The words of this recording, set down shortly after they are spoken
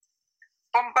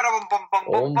Bum, ba, bum, bum, bum,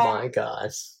 Oh bum, my bum.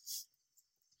 gosh. Is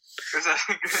that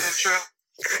a good intro?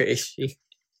 Crazy.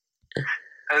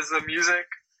 As the music?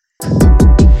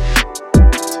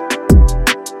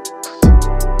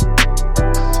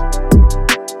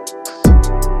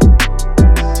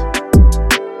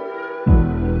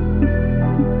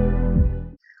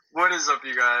 What is up,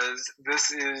 you guys?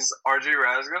 This is RJ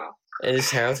Razgo. And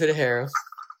it's Harold to the Harold.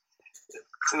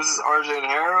 This is RJ and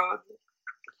Harold.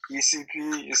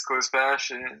 ECP, East Coast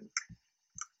Fashion.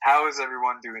 How is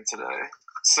everyone doing today?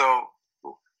 So,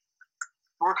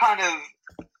 we're kind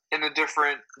of in a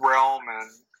different realm, and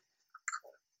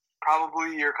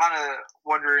probably you're kind of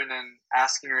wondering and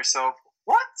asking yourself,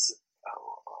 what?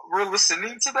 We're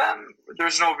listening to them?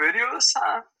 There's no video this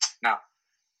time? No.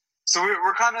 So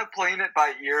we're kind of playing it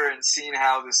by ear and seeing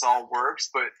how this all works,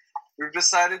 but we've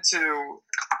decided to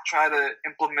try to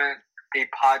implement a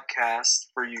podcast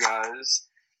for you guys,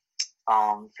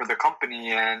 for the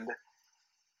company, and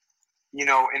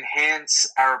enhance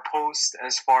our post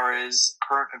as far as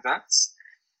current events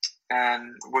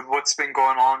and with what's been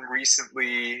going on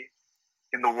recently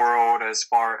in the world as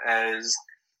far as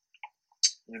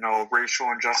racial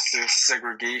injustice,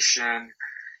 segregation.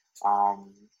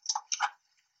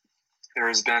 There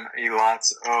has been a lot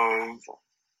of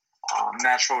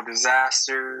natural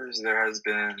disasters. There has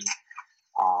been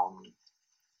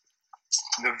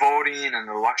the voting and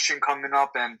the election coming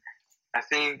up, and I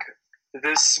think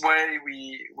this way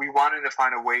we wanted to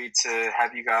find a way to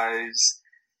have you guys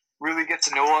really get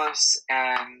to know us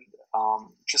and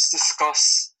just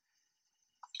discuss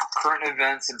current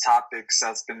events and topics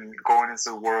that's been going into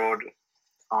the world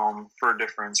for a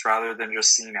difference, rather than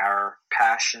just seeing our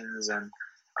passions and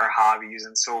our hobbies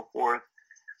and so forth,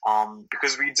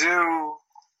 because we do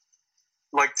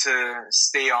like to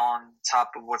stay on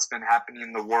top of what's been happening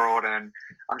in the world, and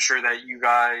I'm sure that you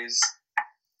guys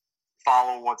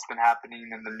follow what's been happening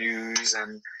in the news.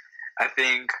 And I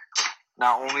think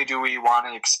not only do we want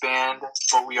to expand,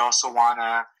 but we also want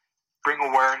to bring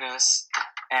awareness,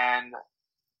 and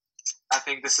I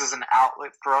think this is an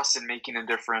outlet for us in making a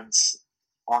difference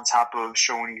on top of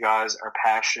showing you guys our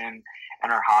passion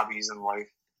and our hobbies in life.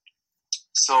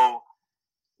 So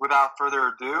without further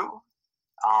ado,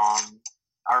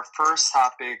 our first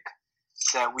topic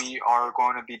that we are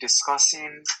going to be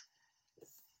discussing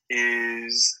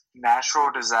is natural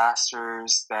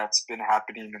disasters that's been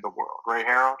happening in the world. Right,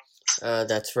 Harold?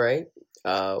 That's right.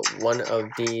 One of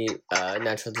the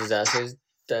natural disasters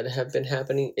that have been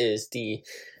happening is the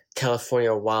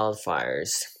California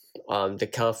wildfires. The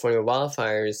California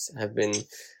wildfires have been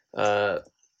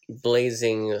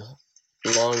blazing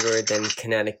longer than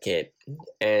Connecticut,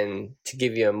 and to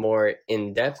give you a more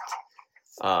in-depth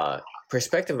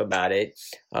perspective about it,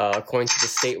 according to the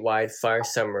statewide fire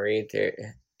summary,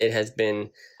 there has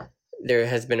been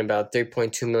about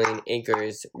 3.2 million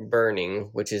acres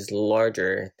burning, which is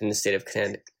larger than the state of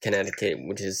Connecticut,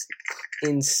 which is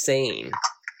insane.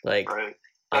 Right.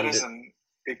 That is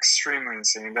extremely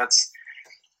insane. That's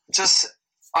just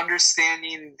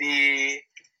understanding the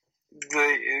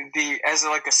as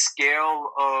like a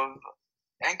scale of,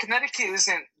 and Connecticut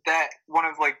isn't that one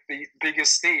of like the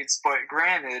biggest states, but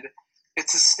granted,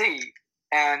 it's a state,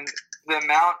 and the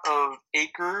amount of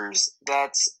acres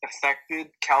that's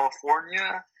affected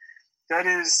California, that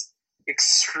is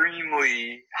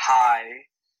extremely high.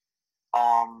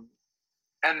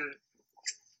 And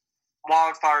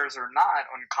wildfires are not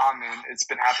uncommon. It's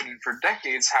been happening for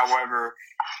decades. However,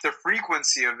 the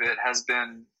frequency of it has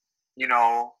been,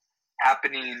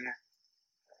 happening.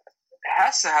 It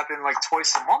has to happen like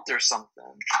twice a month or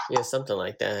something. Yeah, something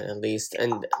like that at least.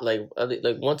 And like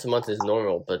once a month is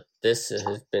normal, but this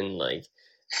has been like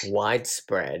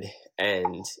widespread,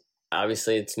 and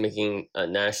obviously it's making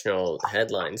national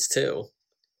headlines too.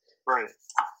 Right.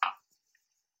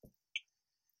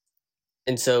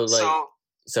 And so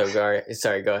sorry,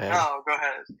 go ahead. No, go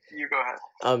ahead. You go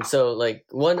ahead. So like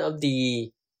one of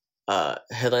the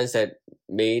headlines that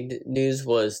made news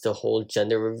was the whole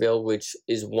gender reveal, which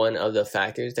is one of the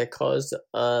factors that caused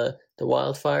the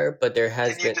wildfire. But there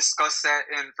has been. Can you discuss that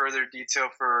in further detail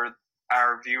for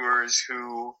our viewers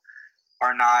who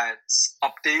are not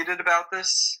updated about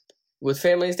this? With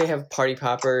families, they have party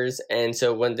poppers, and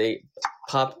so when they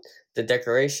pop the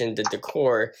decoration, the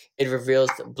decor, it reveals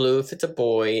blue if it's a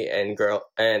boy and girl,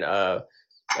 and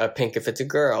pink if it's a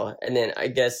girl. And then I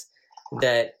guess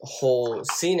that whole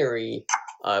scenery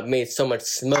made so much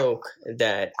smoke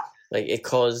that like it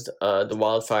caused the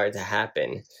wildfire to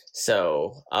happen.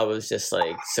 So I was just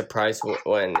like surprised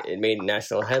when it made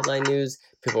national headline news.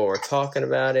 People were talking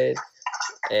about it,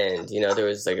 and there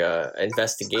was like a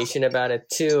investigation about it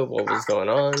too, of what was going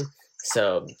on.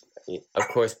 So, of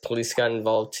course, police got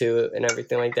involved too and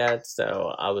everything like that.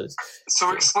 So I was.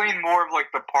 So explain more of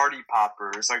like the party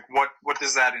poppers. Like what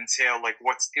does that entail? Like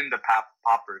what's in the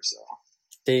poppers though?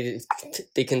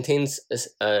 They contain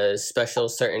special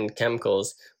certain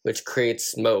chemicals which create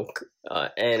smoke,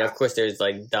 and of course there's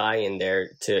like dye in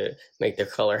there to make the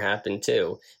color happen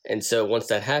too. And so once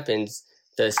that happens,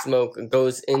 the smoke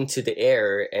goes into the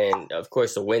air, and of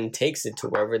course the wind takes it to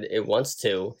wherever it wants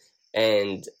to,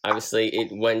 and obviously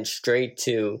it went straight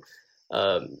to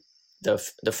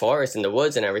the forest and the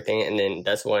woods and everything, and then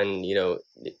that's when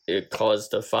it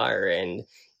caused the fire, and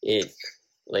it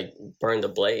like burned the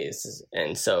blaze.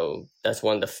 And so that's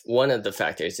one of the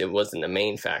factors. It wasn't the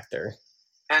main factor.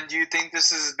 And do you think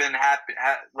this has been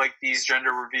like these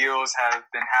gender reveals have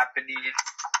been happening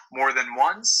more than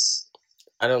once?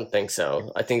 I don't think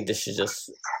so. I think this is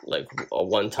just like a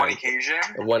one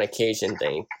occasion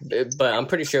thing. But I'm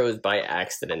pretty sure it was by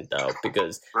accident though,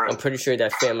 because right. I'm pretty sure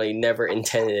that family never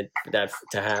intended that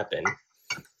to happen.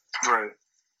 Right.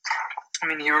 I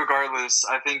mean, irregardless,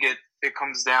 I think it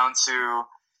comes down to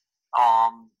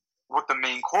what the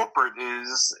main culprit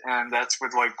is, and that's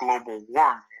with like global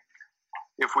warming.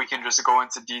 If we can just go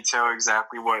into detail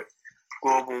exactly what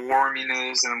global warming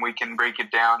is, and we can break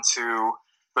it down to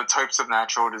the types of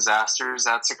natural disasters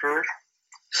that's occurred.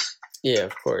 Yeah,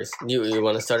 of course. You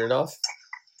want to start it off?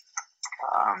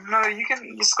 No, you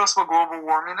can discuss what global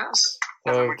warming is,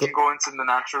 and then we can go into the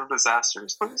natural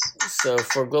disasters, please. So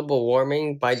for global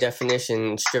warming, by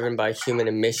definition, it's driven by human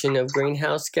emission of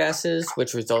greenhouse gases,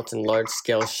 which results in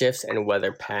large-scale shifts in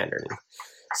weather pattern.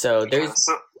 So there's...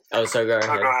 go ahead. Go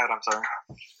ahead, I'm sorry.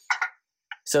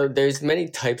 So there's many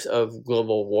types of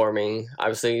global warming.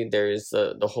 Obviously, there's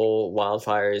the whole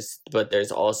wildfires, but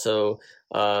there's also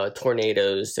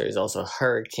tornadoes. There's also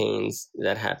hurricanes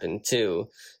that happen too.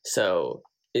 So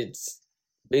it's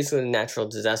basically a natural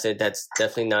disaster that's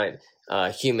definitely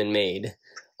not human-made.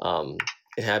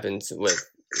 It happens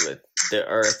with the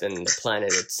Earth and the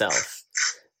planet itself.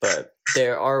 But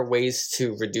there are ways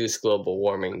to reduce global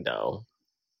warming, though.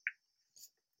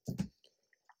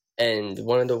 And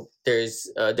there's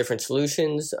different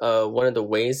solutions. One of the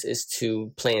ways is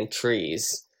to plant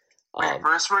trees. Wait,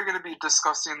 first we're going to be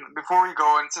discussing, before we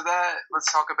go into that, let's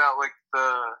talk about like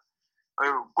the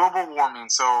global warming.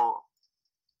 So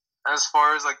as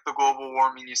far as like the global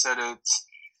warming, you said it's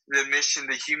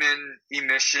the human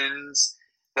emissions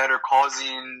that are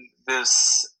causing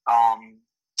this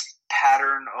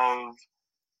pattern of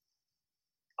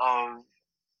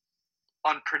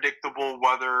unpredictable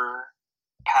weather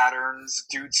patterns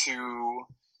due to,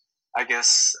 I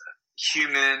guess,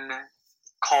 human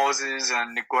causes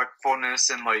and neglectfulness,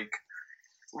 and like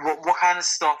what kind of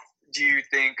stuff do you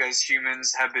think as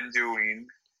humans have been doing?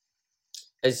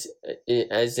 As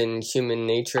in human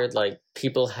nature, like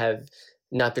people have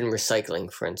not been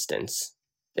recycling, for instance.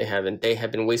 They have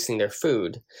been wasting their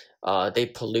food. They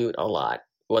pollute a lot,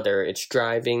 whether it's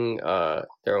driving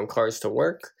their own cars to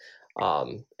work.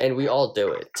 And we all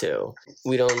do it too.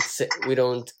 We don't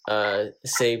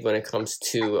save when it comes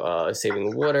to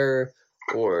saving water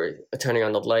or turning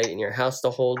on the light in your house the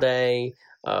whole day.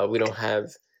 We don't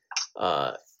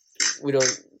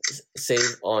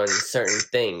save on certain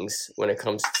things when it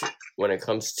comes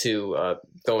to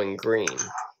going green,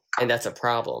 and that's a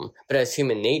problem. But as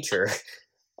human nature,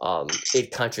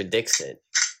 it contradicts it.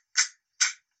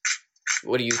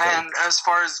 What do you think? And as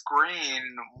far as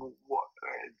green,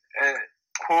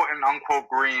 quote and unquote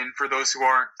green, for those who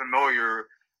aren't familiar,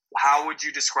 how would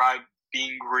you describe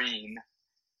being green?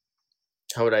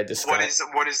 How would I describe?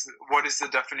 What is the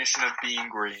definition of being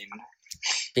green?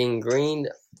 Being green,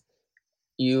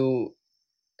 you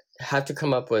have to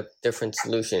come up with different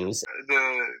solutions.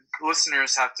 The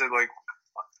listeners have to like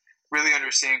really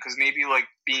understand, because maybe like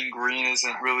being green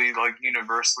isn't really like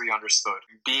universally understood.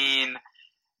 Being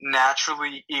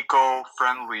naturally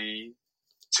eco-friendly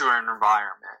to an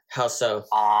environment. How so?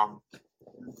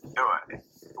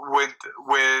 With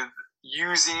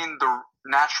using the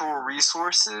natural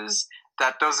resources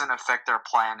that doesn't affect our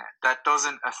planet, that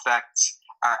doesn't affect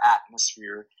our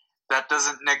atmosphere, that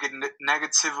doesn't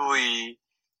negatively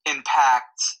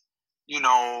impact,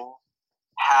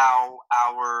 how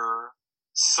our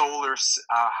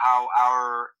how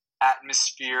our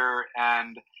atmosphere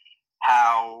and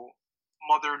how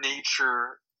Mother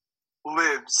Nature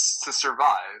lives to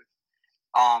survive.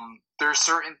 There are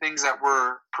certain things that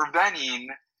we're preventing,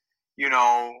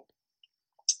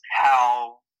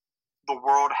 how the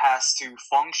world has to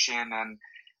function and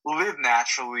live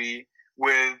naturally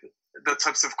with the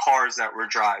types of cars that we're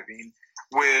driving,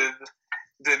 with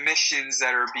the emissions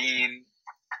that are being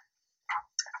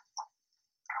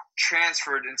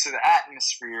transferred into the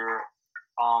atmosphere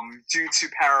due to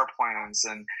power plants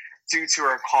and due to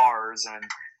our cars, and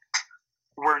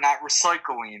we're not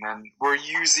recycling, and we're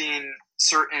using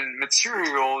certain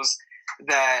materials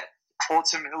that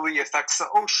ultimately affects the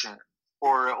ocean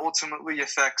or ultimately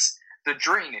affects the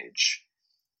drainage.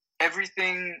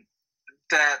 Everything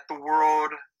that the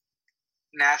world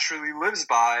naturally lives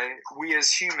by, we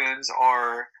as humans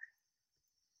are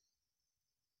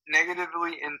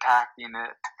negatively impacting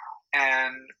it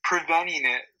and preventing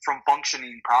it from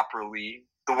functioning properly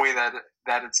the way that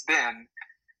it's been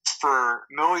for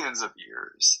millions of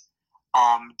years,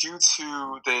 due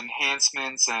to the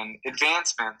enhancements and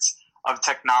advancements of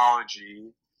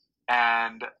technology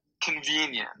and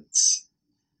convenience.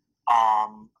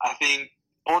 I think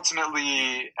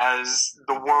ultimately, as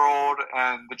the world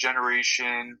and the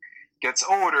generation gets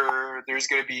older, there's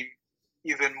going to be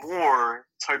even more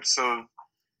types of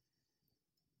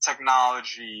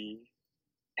technology,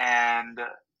 and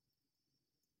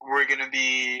we're going to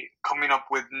be coming up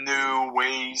with new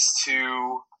ways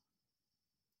to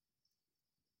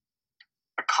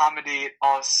accommodate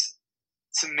us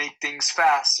to make things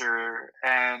faster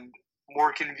and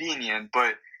more convenient.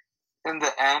 But in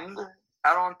the end,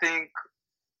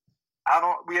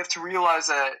 we have to realize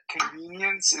that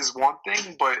convenience is one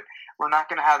thing, but we're not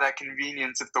going to have that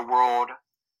convenience if the world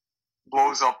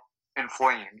blows up in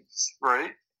flames,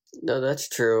 right? No, that's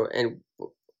true. And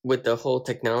with the whole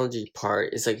technology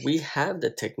part, it's like we have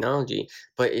the technology,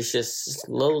 but it's just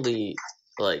slowly,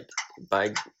 like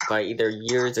by either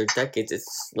years or decades,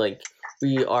 it's like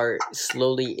we are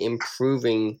slowly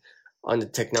improving on the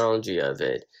technology of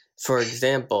it. For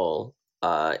example,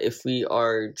 if we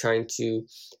are trying to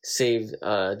save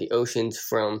the oceans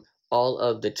from all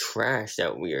of the trash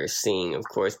that we are seeing, of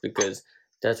course, because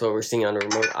that's what we're seeing on the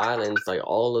remote islands, like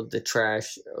all of the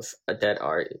trash that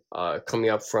are coming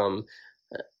up from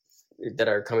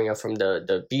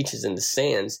the beaches and the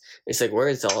sands. It's like, where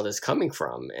is all this coming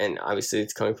from? And obviously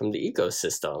it's coming from the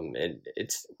ecosystem, and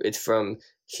it's from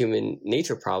human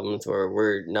nature problems where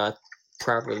we're not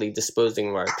properly disposing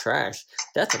of our trash.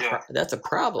 That's a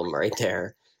problem right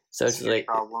there. So it's like,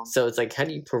 how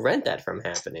do you prevent that from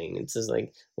happening? It's just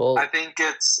like, well, I think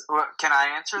it's. Can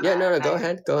I answer that? Yeah, no, go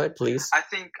ahead, please. I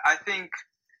think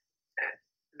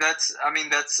that's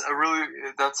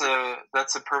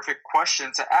a perfect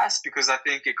question to ask, because I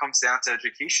think it comes down to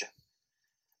education.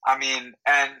 I mean,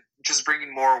 and just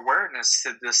bringing more awareness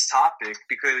to this topic,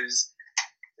 because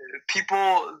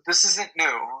this isn't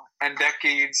new, and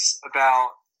decades about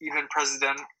even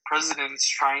presidents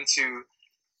trying to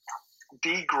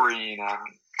be green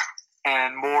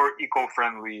and more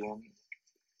eco-friendly. And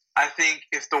I think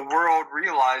if the world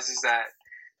realizes that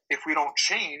if we don't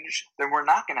change, then we're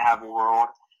not going to have a world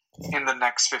in the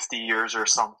next 50 years or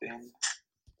something.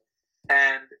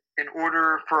 And in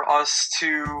order for us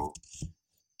to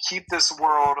keep this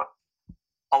world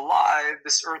alive,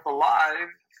 this earth alive,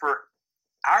 for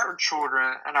our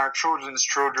children and our children's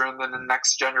children and the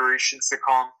next generations to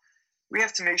come, we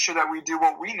have to make sure that we do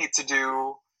what we need to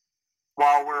do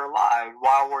while we're alive,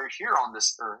 while we're here on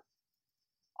this earth.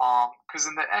 Because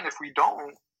in the end, if we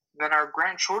don't, then our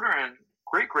grandchildren,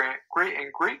 great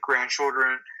and great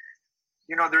grandchildren,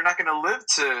 they're not going to live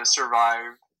to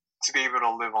survive to be able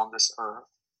to live on this earth.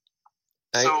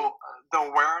 So the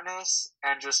awareness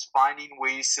and just finding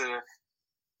ways to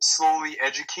slowly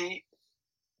educate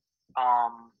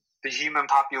the human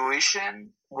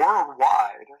population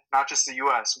worldwide, not just the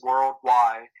U.S.,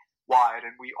 worldwide,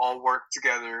 and we all work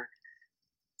together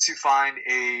to find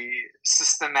a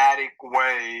systematic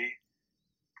way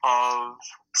of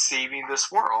saving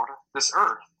this world, this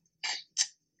earth.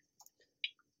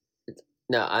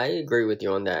 No, I agree with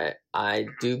you on that. I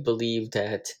do believe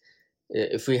that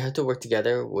if we have to work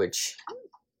together, which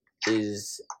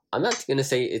is, I'm not going to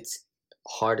say it's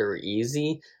hard or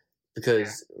easy,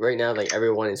 because right now, like,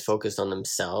 everyone is focused on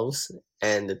themselves.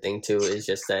 And the thing too is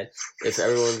just that if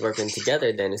everyone's working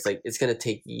together, then it's like, it's going to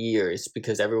take years,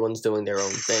 because everyone's doing their own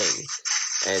thing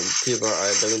and people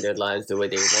are living their lives the way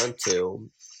they want to.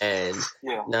 And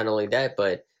not only that,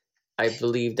 but I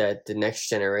believe that the next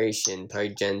generation,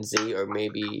 probably Gen Z or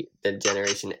maybe the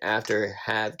generation after,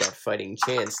 have that fighting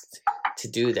chance to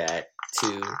do that,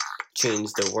 to change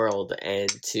the world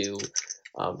and to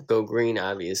go green,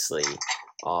 obviously.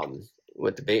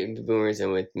 With the baby boomers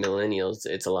and with millennials,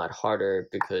 it's a lot harder,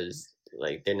 because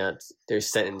like they're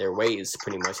set in their ways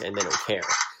pretty much, and they don't care.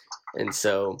 And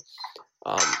so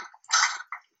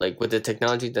like with the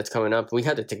technology that's coming up, we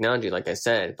have the technology, like I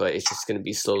said, but it's just going to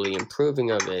be slowly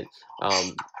improving of it.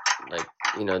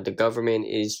 The government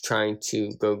is trying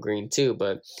to go green too,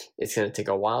 but it's going to take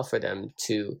a while for them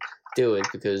to do it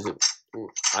because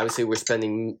obviously we're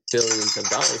spending billions of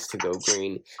dollars to go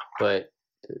green, but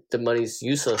the money's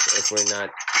useless if we're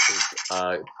not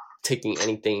taking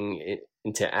anything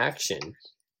into action.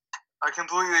 I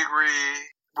completely agree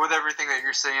with everything that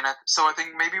you're saying. So I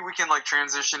think maybe we can like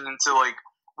transition into like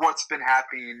what's been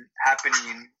happening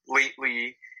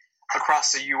lately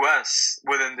across the U.S.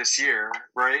 within this year,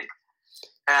 right?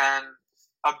 And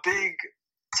a big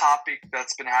topic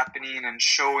that's been happening and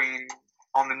showing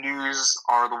on the news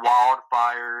are the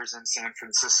wildfires in San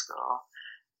Francisco.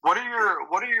 What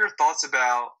are your thoughts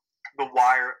about the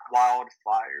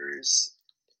wildfires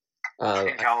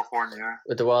in California?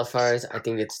 With the wildfires, I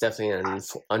think it's definitely an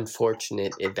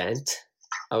unfortunate event,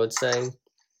 I would say.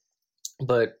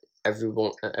 But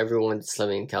everyone that's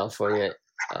living in California,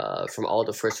 from all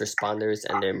the first responders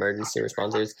and the emergency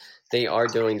responders, they are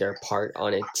doing their part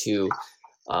on it to,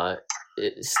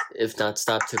 if not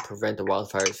stop, to prevent the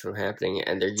wildfires from happening.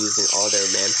 And they're using all their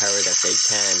manpower that they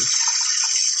can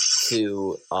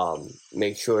to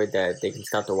make sure that they can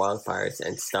stop the wildfires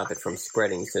and stop it from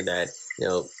spreading, so that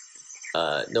no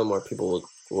more people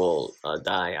will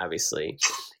die, obviously.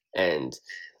 And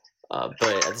but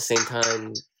at the same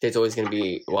time, there's always going to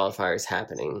be wildfires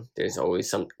happening. There's always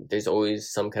some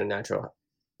kind of natural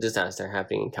disaster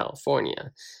happening in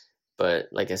California. But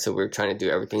like I said, we're trying to do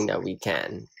everything that we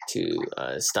can to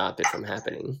stop it from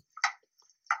happening.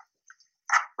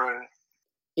 Right.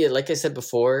 Yeah, like I said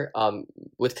before,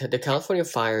 with the California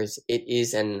fires, it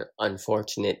is an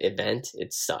unfortunate event.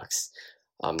 It sucks.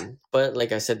 But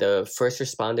like I said, the first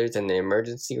responders and the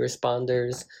emergency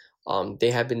responders,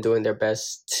 they have been doing their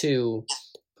best to,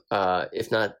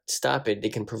 if not stop it, they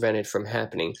can prevent it from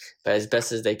happening. But as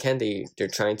best as they can, they're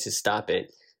trying to stop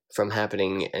it from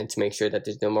happening and to make sure that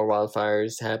there's no more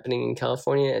wildfires happening in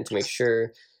California, and to make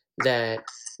sure that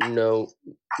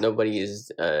nobody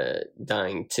is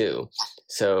dying too.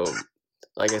 So,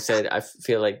 like I said, I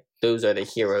feel like those are the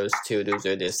heroes too. Those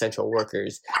are the essential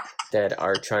workers that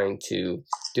are trying to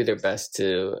do their best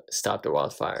to stop the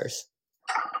wildfires.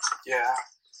 Yeah.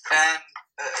 And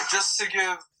just to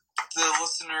give the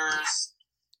listeners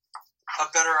a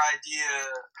better idea,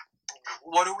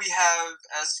 what do we have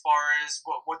as far as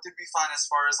what did we find as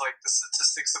far as like the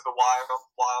statistics of the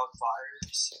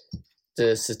wildfires?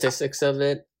 The statistics of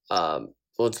it, the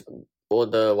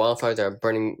wildfires are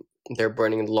burning. They're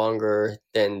burning longer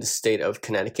than the state of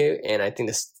Connecticut, and I think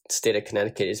the state of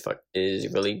Connecticut is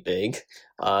really big.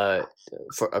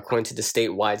 According to the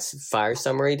statewide fire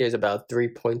summary, there's about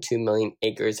 3.2 million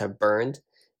acres have burned,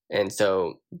 and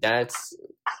so that's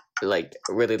like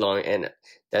really long, and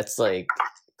that's like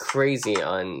crazy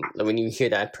on when you hear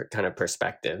that kind of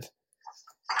perspective.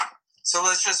 So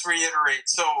let's just reiterate.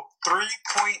 So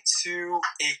 3.2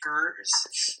 acres.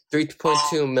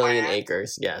 3.2 million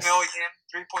acres, yes.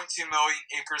 3.2 million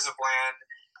acres of land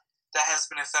that has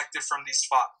been affected from these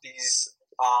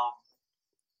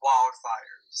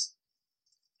wildfires.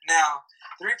 Now,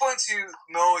 3.2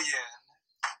 million,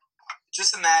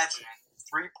 just imagine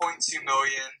 3.2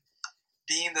 million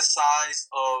being the size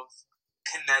of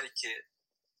Connecticut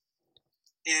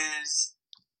is...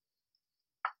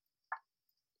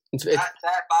 That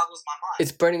boggles my mind.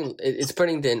 It's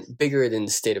burning bigger than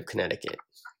the state of Connecticut.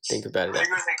 Think about it.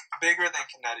 Bigger than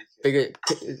Connecticut.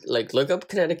 Like look up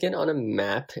Connecticut on a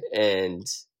map, and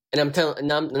I'm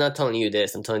not telling you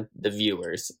this. I'm telling the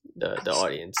viewers, the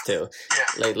audience too. Yeah.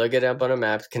 Like look it up on a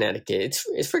map. Connecticut.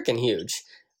 It's freaking huge,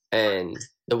 and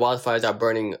the wildfires are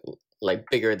burning like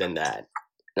bigger than that.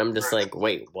 And I'm just like,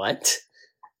 wait, what?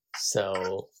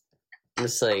 So I'm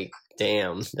just like,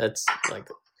 damn, that's like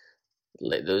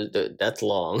that's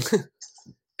long.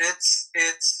 It's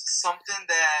something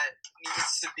that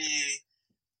needs to be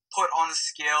put on a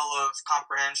scale of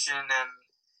comprehension, and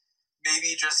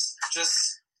maybe just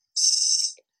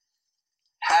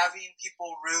having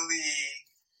people really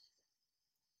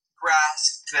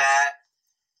grasp that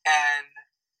and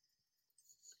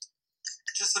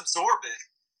just absorb it,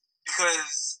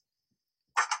 because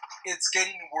it's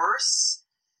getting worse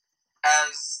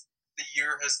as the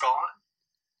year has gone,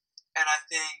 and I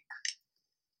think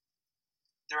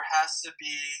there has to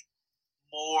be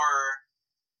more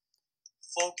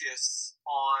focus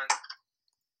on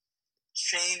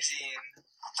changing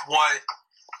what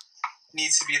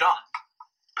needs to be done.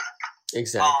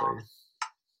 Exactly.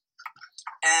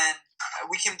 And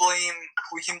we can blame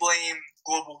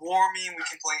global warming, we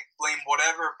can blame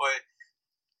whatever, but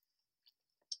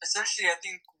essentially I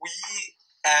think we,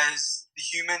 as the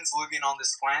humans living on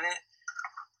this planet,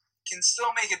 can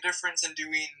still make a difference in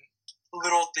doing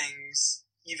little things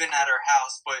even at our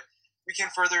house, but we can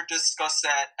further discuss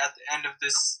that at the end of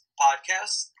this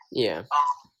podcast. Yeah.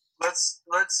 let's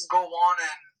go on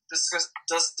and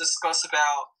discuss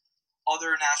about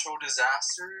other natural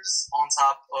disasters on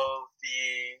top of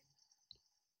the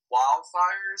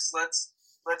wildfires.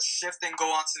 Let's shift and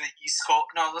go on to the East Coast.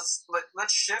 No,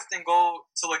 let's shift and go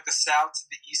to like the south to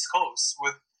the East Coast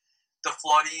with the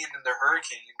flooding and the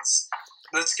hurricanes.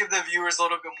 Let's give the viewers a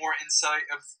little bit more insight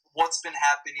of what's been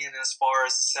happening as far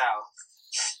as the south.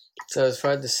 So as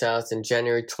far as the south, in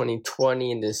January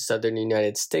 2020 in the southern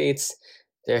United States,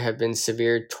 there have been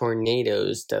severe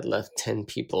tornadoes that left 10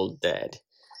 people dead.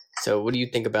 So what do you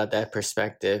think about that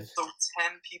perspective? So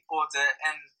 10 people dead,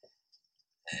 and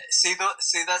say that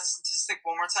statistic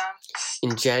one more time.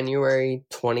 In January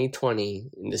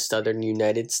 2020 in the southern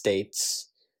United States,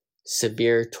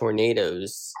 severe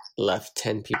tornadoes left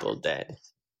 10 people dead.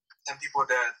 10 people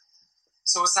dead.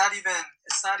 So it's not even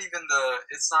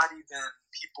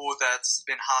people that's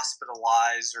been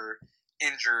hospitalized or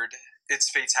injured. It's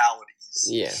fatalities.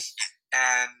 Yeah.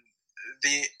 And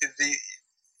the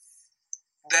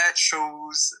that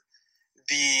shows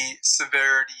the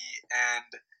severity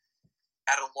and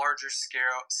at a larger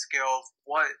scale of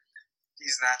what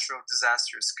these natural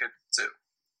disasters could do.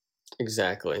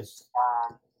 Exactly.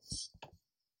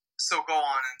 So go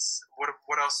on, and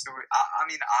what else do we? I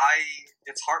mean,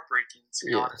 it's heartbreaking to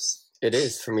be honest. It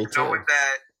is for me too. Knowing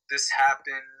that this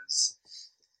happens,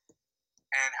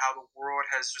 and how the world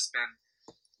has just been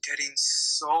getting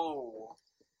so.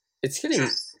 It's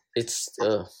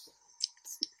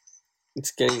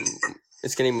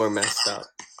getting more messed up.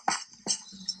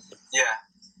 Yeah.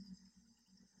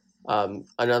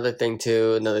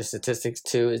 Another statistics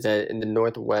too, is that in the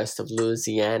northwest of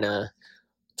Louisiana,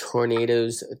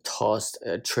 tornadoes tossed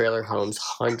trailer homes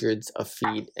hundreds of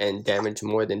feet and damaged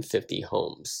more than 50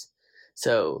 homes.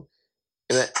 So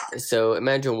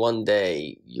imagine one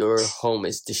day your home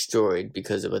is destroyed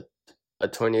because of a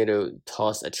tornado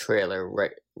tossed a trailer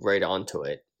right onto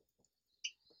it.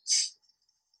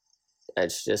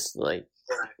 That's just like,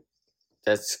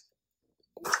 that's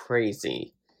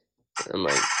crazy. I'm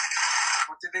like,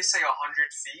 what did they say,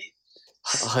 100 feet?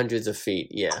 Hundreds of feet,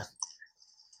 yeah.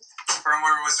 From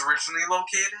where it was originally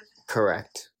located?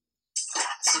 Correct.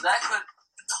 So that could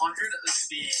 100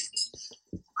 feet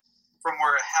from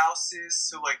where a house is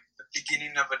to like the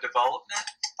beginning of a development,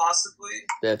 possibly?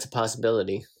 That's a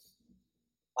possibility.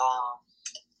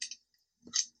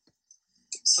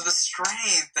 So the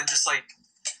strength and just like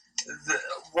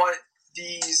what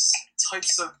these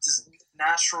types of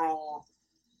natural,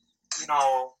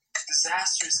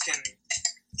 disasters can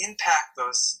impact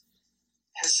us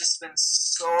has just been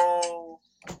so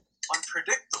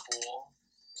unpredictable.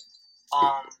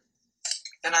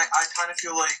 And I kind of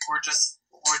feel like we're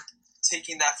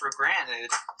taking that for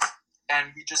granted,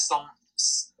 and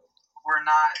we're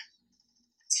not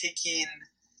taking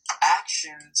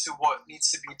action to what needs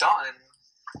to be done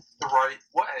the right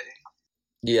way.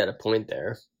 You got a point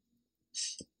there.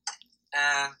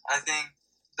 And I think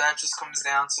that just comes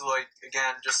down to, like,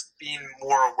 again, just being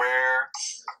more aware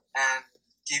and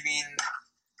giving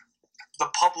the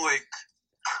public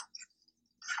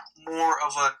more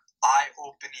of an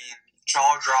eye-opening,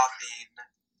 jaw-dropping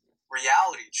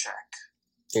reality check.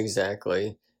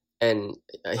 Exactly. And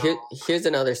here's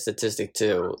another statistic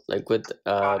too. Like with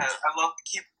I love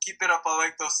keep it up. I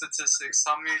like those statistics.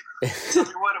 Tell me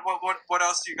what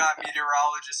else you got,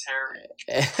 meteorologist Harry?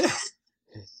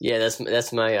 Yeah,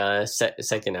 that's my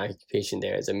second occupation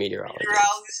there as a meteorologist.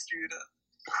 Meteorologist,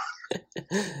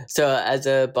 So as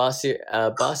a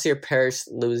Bossier Parish,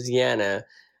 Louisiana,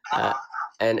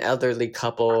 an elderly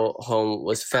couple home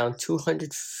was found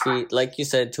 200 feet, like you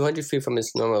said, 200 feet from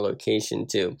its normal location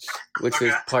too, which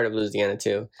was part of Louisiana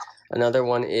too. Another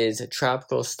one is a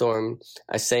tropical storm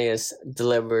Isaias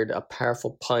delivered a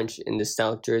powerful punch in the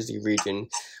South Jersey region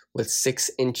with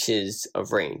 6 inches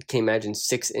of rain. Can you imagine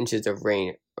 6 inches of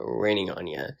rain raining on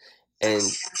you? And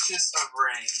 6 inches of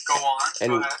rain. Go on.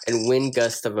 Go ahead. And wind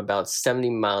gusts of about 70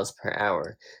 miles per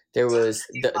hour. There was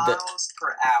miles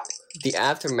per hour. The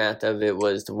aftermath of it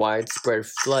was widespread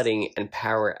flooding and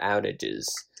power outages.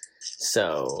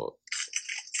 So,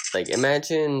 like,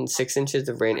 imagine 6 inches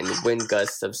of rain and wind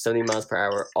gusts of 70 miles per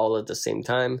hour all at the same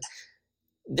time.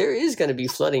 There is going to be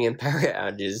flooding and power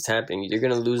outages happening. You're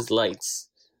going to lose lights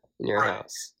in your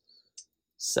house.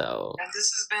 So, and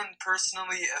this has been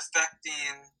personally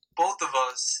affecting both of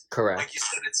us. Correct. Like you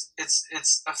said,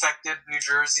 it's affected New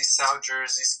Jersey, South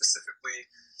Jersey specifically.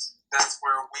 That's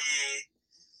where we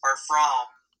are from.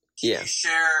 Can you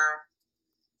share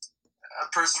a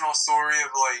personal story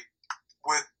of, like,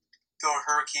 with the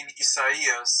Hurricane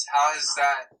Isaias? How has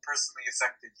that personally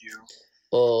affected you?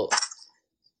 Well,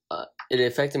 it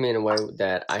affected me in a way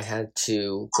that I had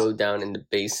to go down in the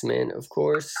basement, of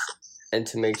course, and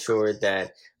to make sure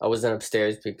that I wasn't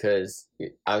upstairs because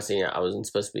obviously I wasn't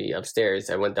supposed to be upstairs.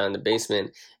 I went down in the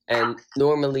basement, and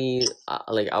normally,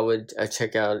 like I would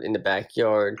check out in the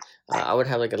backyard. I would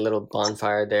have like a little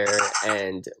bonfire there,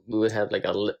 and we would have like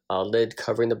a lid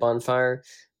covering the bonfire.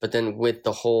 But then with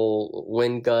the whole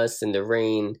wind gusts and the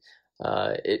rain,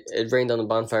 it rained on the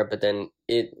bonfire. But then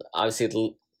it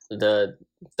obviously the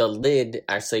lid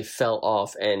actually fell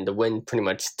off, and the wind pretty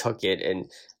much took it, and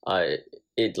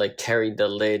it like carried the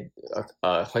lid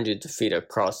hundreds of feet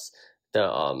across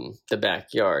the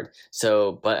backyard.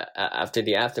 So, but after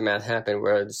the aftermath happened,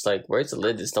 where it's like, where's the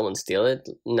lid? Did someone steal it?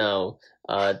 No,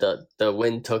 the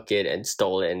wind took it and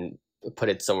stole it and put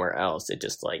it somewhere else. It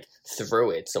just like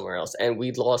threw it somewhere else, and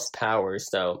we lost power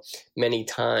so many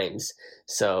times.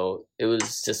 So it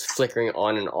was just flickering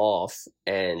on and off,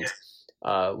 and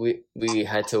we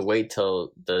had to wait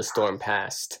till the storm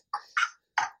passed.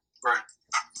 Right.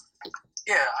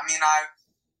 Yeah, I mean, I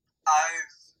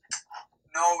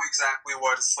know exactly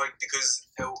what it's like because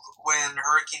when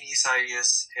Hurricane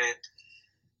Isaias hit,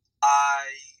 I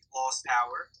lost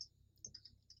power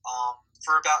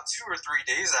for about 2 or 3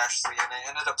 days actually, and I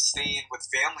ended up staying with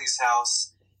family's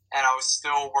house, and I was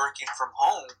still working from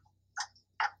home.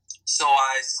 So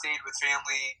I stayed with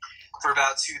family for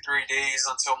about 2-3 days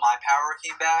until my power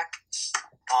came back.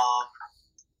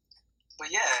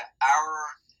 But yeah,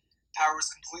 our power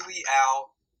was completely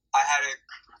out. I had to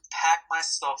pack my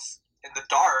stuff in the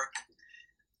dark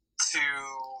to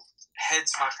head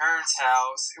to my parents'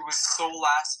 house. It was so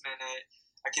last minute.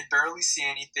 I could barely see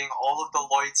anything. All of the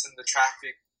lights and the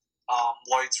traffic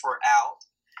lights were out.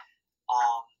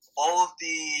 All of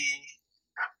the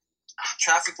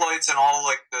traffic lights and all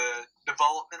like the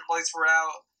development lights were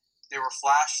out. They were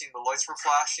flashing. The lights were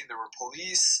flashing. There were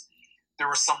police. There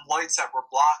were some lights that were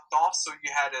blocked off, so you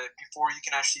had to, before you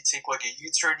can actually take like a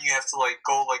U-turn, you have to like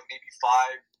go like maybe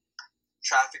 5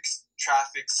 traffic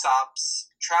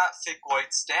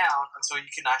lights down until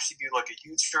you can actually do like a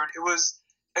U-turn. It was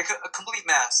like a complete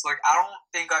mess. Like I don't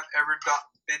think I've ever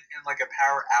been in like a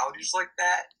power outage like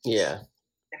that. Yeah.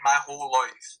 In my whole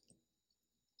life.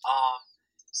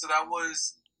 So that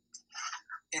was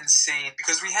insane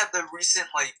because we had the recent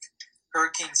like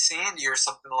Hurricane Sandy or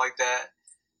something like that.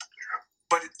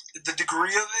 But the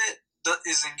degree of it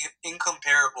is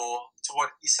incomparable to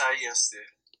what Isaias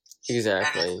did.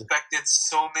 Exactly. And it affected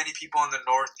so many people in the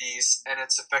Northeast, and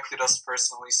it's affected us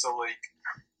personally. So, like,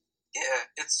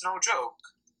 yeah, it's no joke.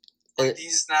 Like,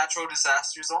 these natural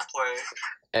disasters don't play.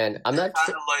 And I'm not...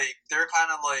 They're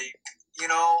kind of like, you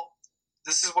know,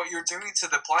 this is what you're doing to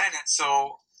the planet,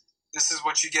 so this is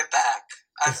what you get back.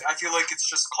 I feel like it's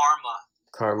just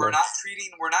karma. We're not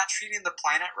treating the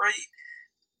planet right.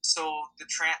 So the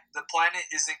planet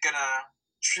isn't gonna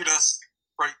treat us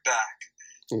right back.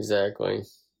 Exactly.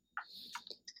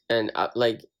 And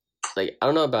like I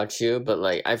don't know about you, but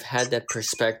like I've had that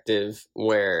perspective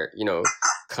where, you know,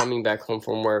 coming back home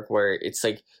from work where it's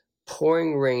like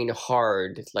pouring rain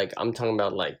hard. Like I'm talking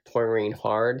about like pouring rain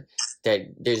hard that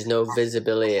there's no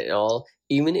visibility at all.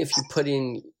 Even if you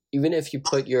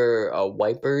put your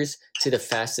wipers to the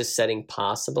fastest setting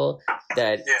possible,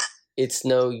 that it's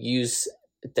no use.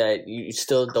 That you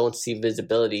still don't see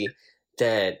visibility,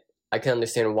 that I can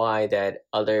understand why that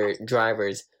other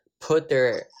drivers put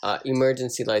their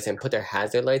emergency lights and put their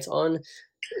hazard lights on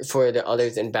for the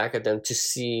others in back of them to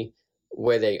see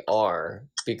where they are,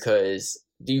 because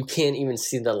you can't even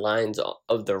see the lines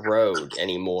of the road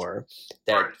anymore,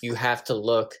 that you have to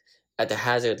look at the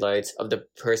hazard lights of the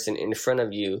person in front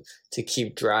of you to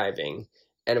keep driving.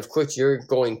 And of course you're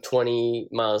going 20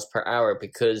 miles per hour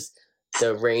because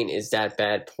the rain is that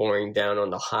bad pouring down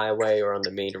on the highway or on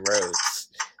the main roads.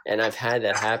 And I've had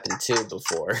that happen too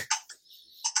before.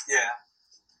 Yeah.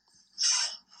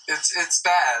 It's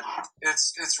bad.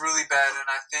 It's really bad, and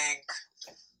I think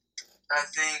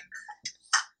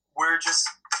we're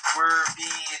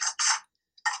being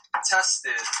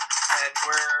tested, and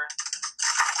we're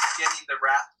getting the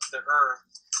wrath of the earth,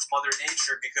 Mother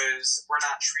Nature, because we're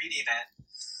not treating it.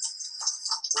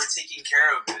 We're taking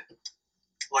care of it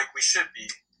like we should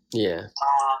be. Yeah.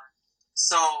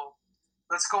 So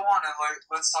let's go on and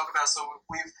let's talk about. So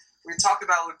we talked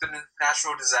about like the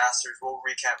natural disasters. We'll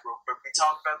recap real quick. We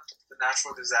talked about the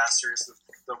natural disasters,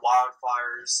 the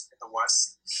wildfires in the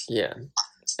West. Yeah,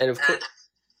 and of course,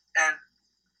 and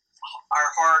our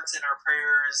hearts and our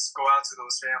prayers go out to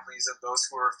those families of those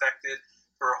who are affected,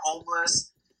 who are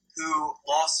homeless, who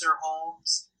lost their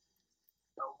homes.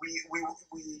 We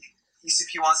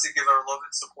ECP wants to give our love and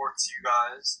support to you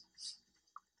guys.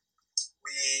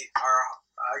 We are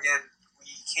again,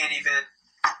 we can't even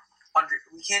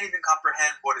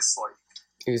comprehend what it's like.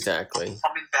 Exactly.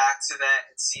 Coming back to that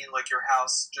and seeing like your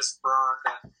house just burned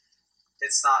and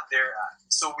it's not there.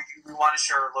 So we want to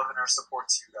share our love and our support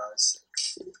to you guys.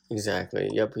 Exactly.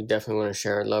 Yep. We definitely want to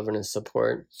share our love and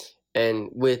support. And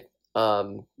with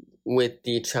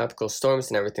the tropical storms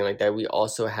and everything like that, we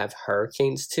also have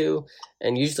hurricanes too.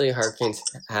 And usually hurricanes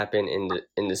happen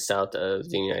in the south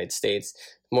of the United States,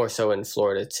 more so in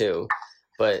Florida too.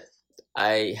 But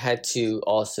I had to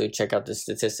also check out the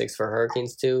statistics for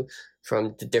hurricanes too,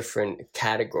 from the different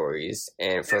categories.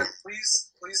 And from please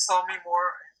tell me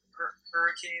more,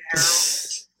 Hurricane Harold.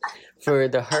 For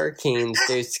the hurricanes,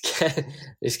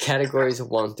 there's categories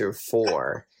 1 through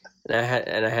 4.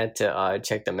 And I had to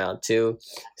check them out too.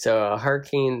 So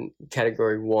hurricane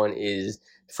category 1 is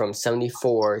from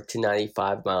 74 to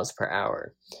 95 miles per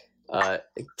hour.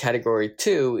 Category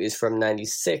 2 is from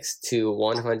 96 to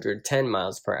 110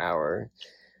 miles per hour.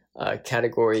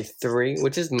 Category 3,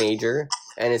 which is major,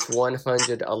 and it's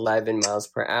 111 miles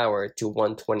per hour to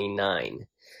 129.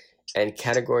 And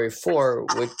category 4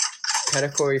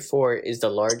 is the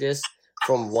largest,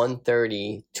 from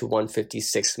 130 to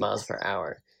 156 miles per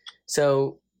hour.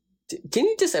 So, can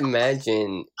you just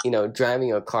imagine,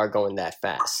 driving a car going that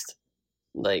fast?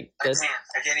 Like, I can't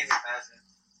even imagine.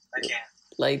 I can't.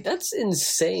 Like, that's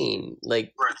insane.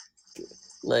 Like,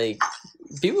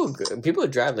 people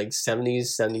drive like 70,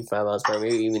 75 miles per hour,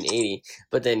 maybe even 80,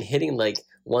 but then hitting like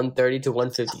 130 to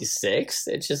 156,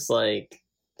 it's just like,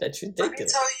 that's ridiculous. Let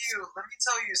me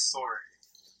tell you a story.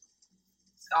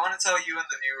 I want to tell you and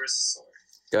the viewers a story.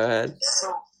 Go ahead.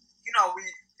 So, we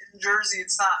in Jersey,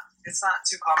 it's not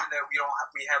too common that we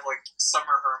have like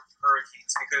summer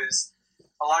hurricanes, because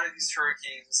a lot of these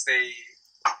hurricanes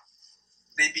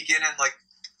they begin in like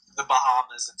the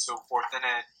Bahamas and so forth,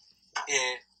 and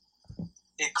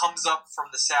it comes up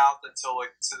from the south until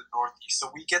like to the northeast.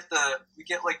 So we get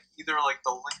like either like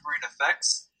the lingering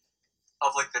effects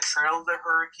of like the trail of the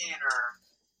hurricane, or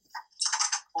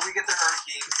we get the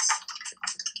hurricanes.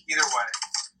 Either way,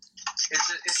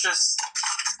 it's just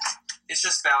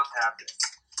bound to happen.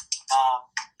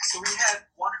 So we had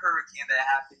one hurricane that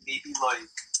happened maybe like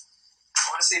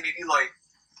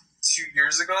 2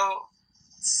 years ago.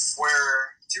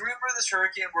 Where, do you remember this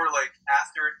hurricane where like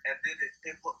after it ended,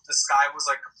 the sky was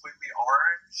like completely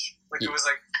orange? Like it was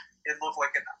like, it looked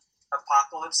like an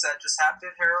apocalypse that just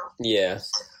happened, Harold? Yeah.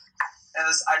 And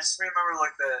I just remember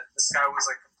like the sky was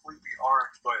like completely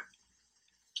orange, but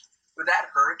with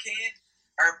that hurricane,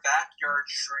 our backyard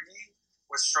tree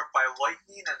was struck by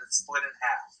lightning and it split in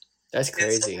half. That's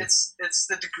crazy. It's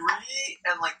the degree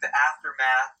and like the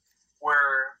aftermath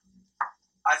where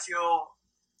I feel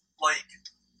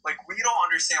like we don't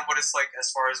understand what it's like as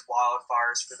far as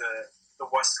wildfires for the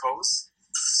West Coast.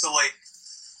 So like,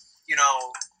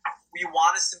 we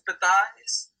want to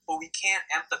sympathize, but we can't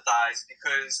empathize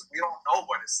because we don't know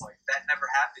what it's like. That never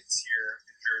happens here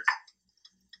in Jersey.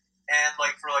 And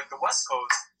like for like the West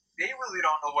Coast, they really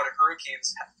don't know what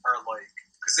hurricanes are like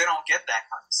because they don't get that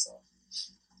kind of stuff.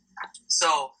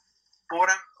 So what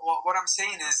I'm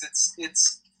saying is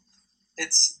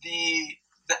it's the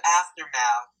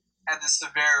aftermath and the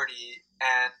severity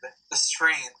and the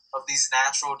strength of these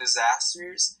natural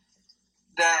disasters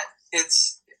that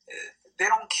they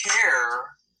don't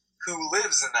care who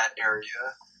lives in that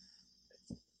area.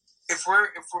 If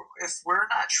we're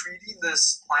not treating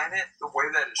this planet the way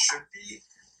that it should be,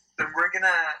 then we're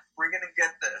gonna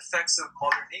get the effects of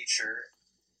Mother Nature,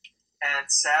 and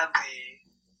sadly,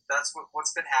 that's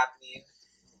what's been happening.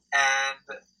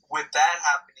 And with that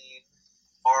happening,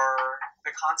 are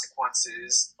the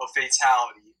consequences of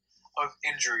fatality, of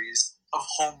injuries, of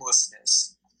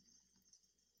homelessness.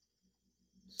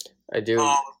 I do.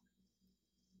 Of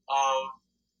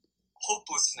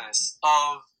hopelessness,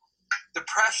 of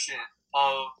depression,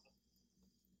 of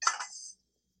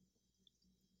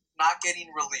not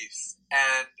getting relief,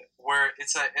 and where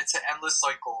it's an endless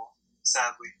cycle,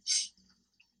 sadly.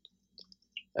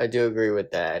 I do agree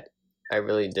with that. I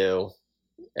really do.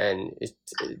 And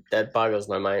that boggles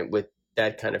my mind. With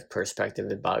that kind of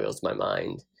perspective, it boggles my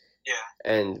mind. Yeah.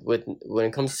 And when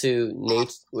it comes to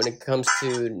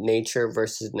nature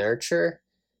versus nurture,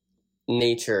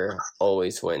 nature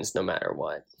always wins no matter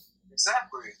what.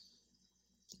 Exactly.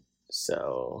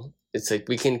 So it's like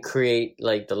we can create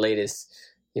like the latest,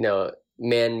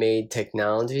 man-made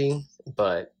technology,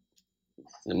 but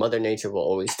the Mother Nature will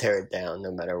always tear it down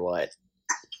no matter what.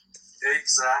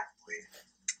 Exactly.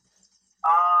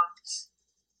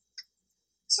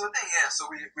 So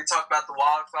we talked about the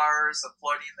wildfires, the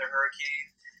flooding, the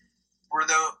hurricane.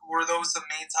 Were those the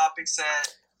main topics that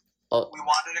we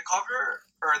wanted to cover?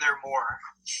 or are there more?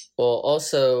 Well,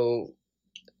 also,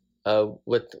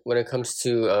 when it comes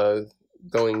to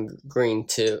going green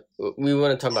too, we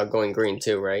want to talk about going green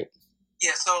too, right?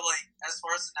 Yeah. So, like, as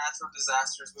far as the natural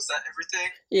disasters, was that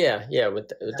everything? Yeah. With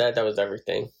that was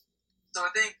everything. So I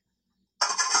think.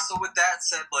 So with that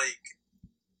said, like,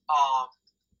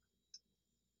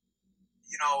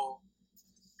 you know,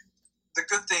 the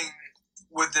good thing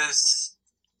with this,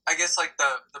 I guess, like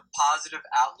the positive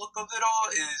outlook of it all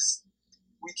is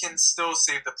we can still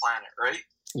save the planet, right?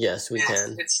 Yes, we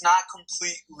can. It's not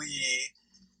completely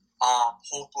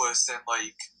hopeless and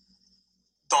like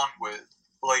done with.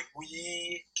 Like,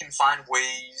 we can find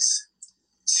ways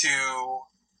to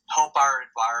help our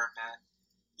environment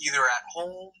either at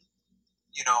home,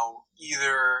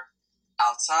 either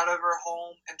outside of our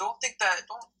home. And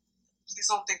please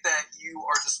don't think that you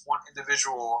are just one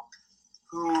individual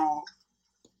who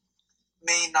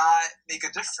may not make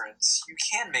a difference. You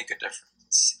can make a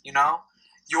difference,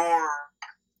 Your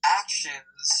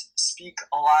actions speak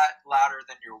a lot louder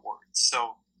than your words.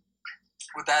 So,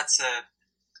 with that said,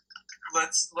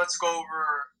 let's go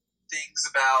over things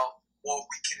about what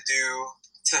we can do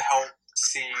to help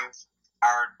save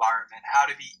our environment, how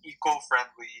to be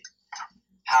eco-friendly,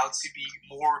 how to be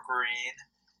more green,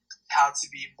 how to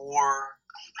be more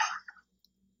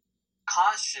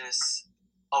conscious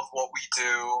of what we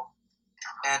do,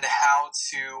 and how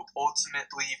to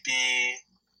ultimately be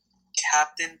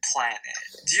Captain Planet.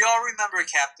 Do y'all remember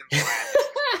Captain Planet?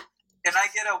 Can I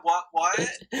get a what? What?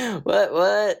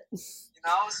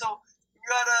 So you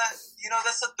gotta,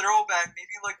 that's a throwback.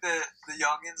 Maybe like the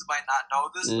youngins might not know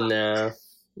this, but No.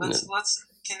 Let's.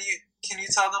 Can you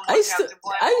tell them I what used Captain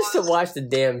Planet was? I used to watch the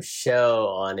damn show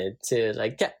on it too,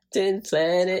 like Captain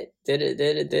Planet. Did it.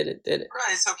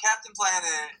 Right. So Captain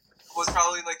Planet was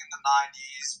probably like in the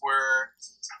 90s, where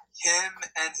him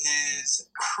and his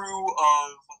crew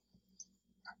of,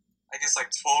 I guess, like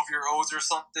 12-year-olds or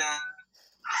something,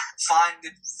 find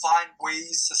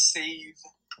ways to save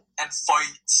and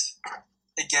fight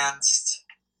against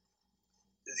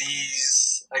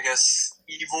these, I guess,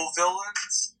 evil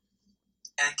villains.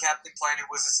 And Captain Planet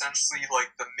was essentially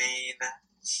like the main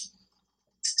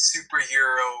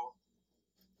superhero,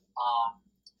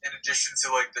 in addition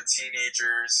to like the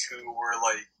teenagers who were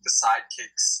like the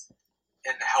sidekicks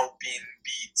in helping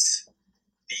beat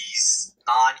these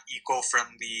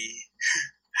non-eco-friendly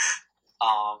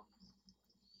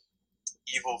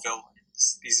evil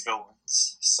villains, these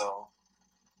villains. So,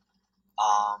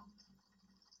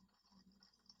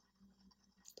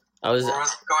 where was it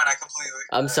going?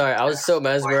 I'm sorry. I was so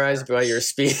mesmerized by your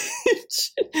speech.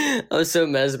 I was so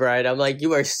mesmerized. I'm like,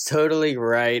 you are totally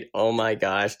right. Oh my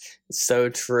gosh, it's so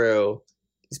true.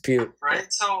 These people, right?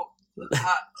 So,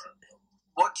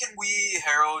 what can we,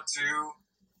 Harold, do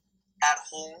at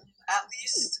home, at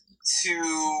least,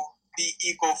 to be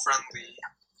eco-friendly,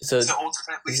 to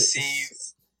ultimately save,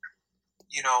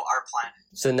 our planet?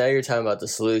 So now you're talking about the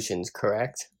solutions,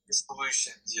 correct? The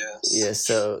solutions, yes. Yeah.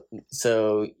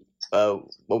 So.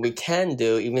 What we can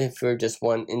do, even if we're just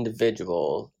one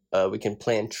individual, we can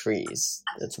plant trees.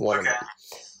 That's one of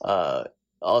them.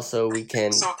 Also, we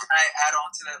can. So can I add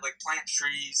on to that, like plant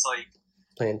trees, like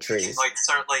plant trees, can, like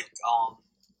start like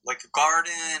a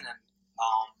garden and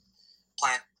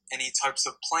plant any types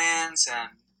of plants and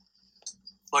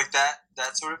like that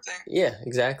sort of thing. Yeah,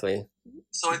 exactly.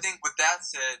 So I think with that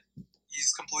said,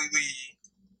 he's completely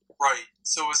right.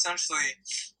 So essentially,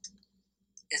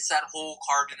 it's that whole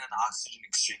carbon and oxygen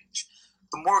exchange.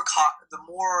 The more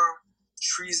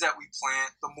trees that we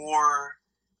plant, the more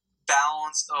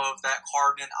balance of that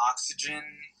carbon oxygen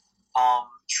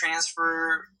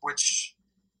transfer, which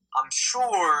I'm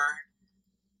sure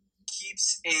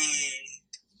keeps a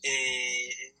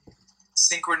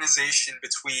synchronization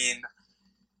between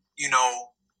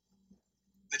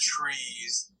the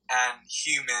trees and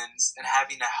humans, and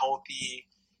having a healthy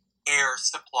air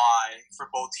supply for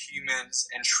both humans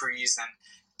and trees, and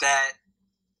that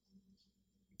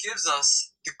gives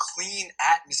us the clean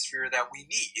atmosphere that we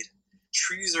need.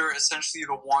 Trees are essentially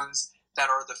the ones that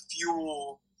are the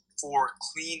fuel for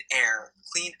clean air,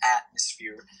 clean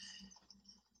atmosphere,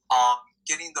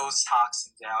 getting those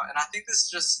toxins out. And I think this is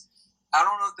just, I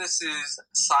don't know if this is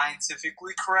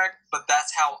scientifically correct, but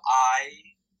that's how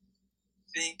I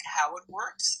think how it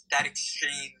works. That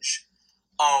exchange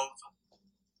of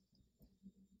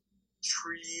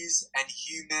trees and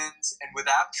humans, and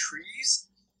without trees,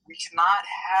 we can't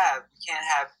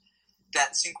have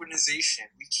that synchronization.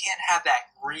 We can't have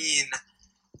that green,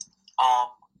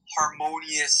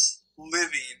 harmonious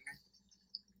living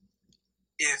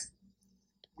if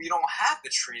we don't have the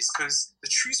trees, because the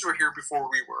trees were here before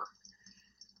we were.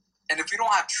 And if we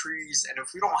don't have trees and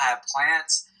if we don't have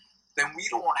plants, then we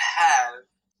don't have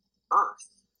Earth.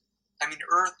 I mean,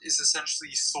 Earth is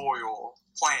essentially soil,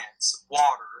 plants,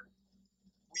 water.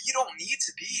 We don't need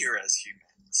to be here as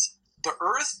humans. The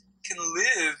Earth can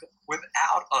live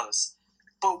without us,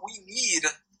 but we need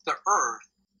the Earth.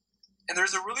 And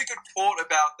there's a really good quote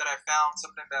about that I found,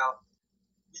 something about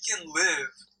we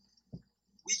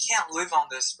can't live on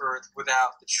this Earth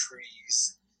without the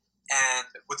trees and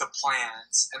with the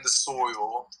plants and the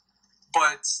soil,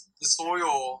 but the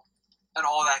soil and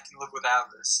all that can live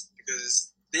without us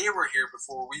because they were here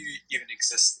before we even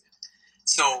existed.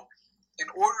 So in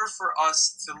order for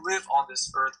us to live on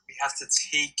this Earth, we have to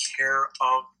take care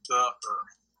of the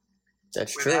Earth.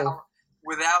 That's true.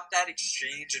 Without that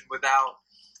exchange and without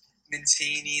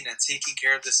maintaining and taking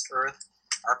care of this Earth,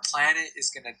 our planet is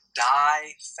going to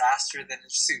die faster than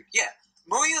it's soon. Yeah,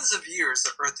 millions of years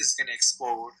the Earth is going to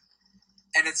explode,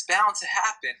 and it's bound to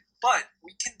happen, but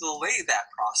we can delay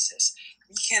that process.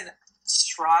 We can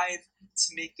strive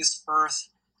to make this Earth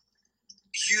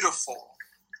beautiful,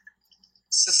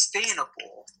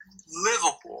 sustainable,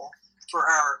 livable for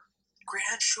our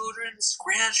grandchildren's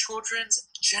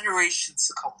generations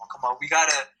to come. Come on, we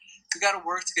gotta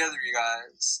work together, you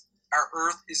guys. Our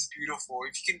Earth is beautiful.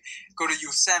 If you can go to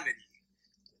Yosemite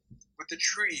with the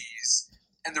trees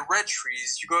and the red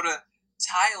trees, you go to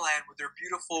Thailand with their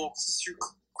beautiful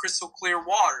crystal clear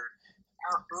water.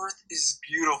 Our Earth is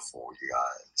beautiful, you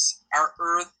guys. Our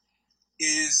Earth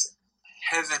is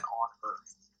heaven on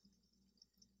earth.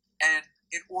 And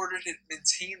in order to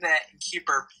maintain that and keep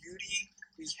our beauty,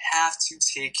 we have to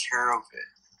take care of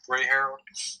it. Right, Harold?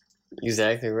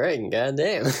 Exactly right.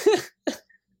 Goddamn.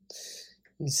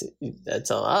 That's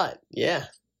a lot. Yeah.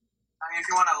 I mean, if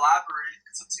you want to elaborate,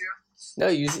 it's up to you. No,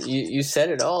 you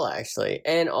said it all, actually.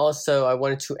 And also, I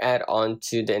wanted to add on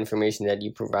to the information that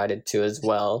you provided to as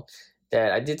well,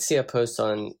 that I did see a post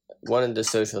on one of the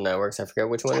social networks. I forget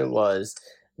which one it was,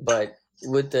 but I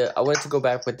wanted to go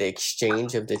back with the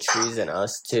exchange of the trees and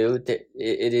us too.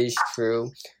 It is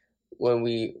true when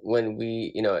we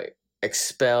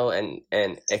expel and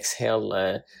exhale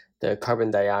the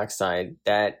carbon dioxide,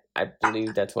 that I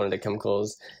believe that's one of the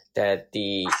chemicals that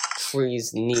the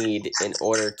trees need in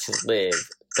order to live.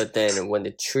 But then when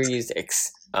the trees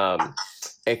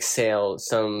exhale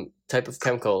some type of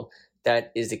chemical,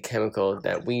 that is a chemical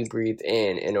that we breathe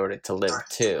in order to live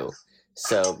too.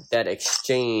 So that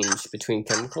exchange between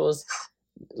chemicals,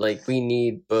 like we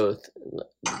need both,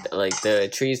 like the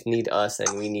trees need us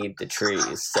and we need the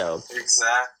trees. So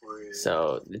exactly.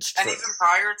 So it's true. And even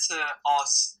prior to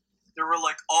us, there were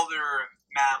like other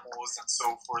mammals and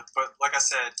so forth. But like I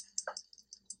said,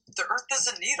 the Earth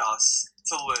doesn't need us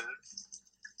to live,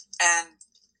 and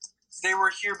they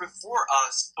were here before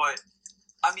us. But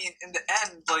I mean, in the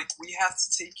end, like we have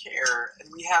to take care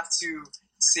and we have to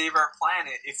save our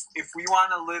planet. If we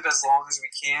want to live as long as we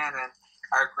can and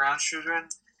our grandchildren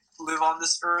live on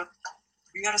this Earth,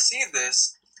 we gotta save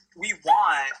this. We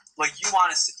want, like, you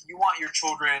want your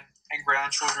children and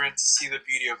grandchildren to see the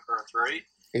beauty of Earth, right?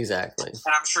 Exactly.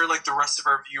 And I'm sure like the rest of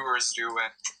our viewers do,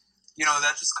 and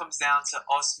that just comes down to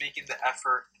us making the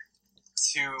effort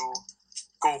to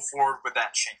go forward with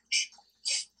that change.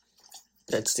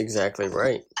 That's exactly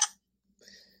right.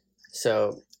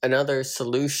 So another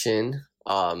solution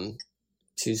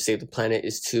to save the planet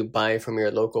is to buy from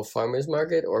your local farmers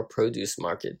market or produce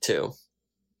market too.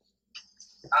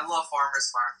 I love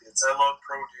farmers markets. I love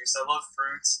produce. I love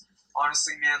fruits.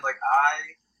 Honestly, man, like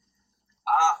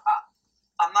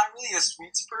I'm not really a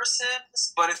sweets person,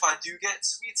 but if I do get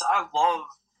sweets, I love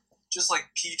just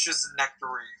like peaches and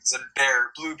nectarines and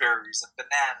blueberries and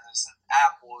bananas and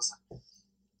apples and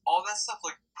all that stuff.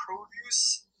 Like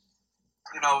produce,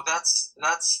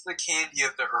 that's the candy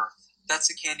of the earth. That's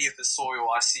the candy of the soil.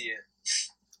 I see it.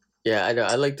 Yeah, I know.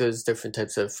 I like those different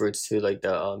types of fruits too, like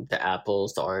the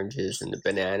apples, the oranges, and the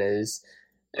bananas,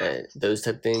 those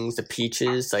type of things. The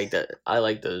peaches, like that. I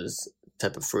like those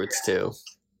type of fruits too.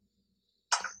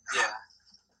 Yeah.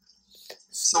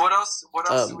 So what else? What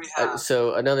else do we have?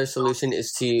 So another solution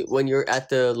is to, when you're at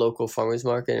the local farmers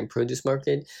market and produce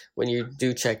market, when you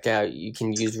do check out, you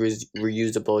can use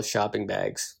reusable shopping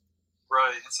bags.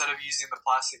 Right, instead of using the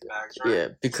plastic bags, right? Yeah,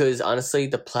 because honestly,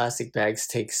 the plastic bags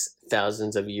takes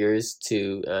thousands of years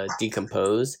to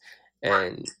decompose,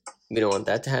 and we don't want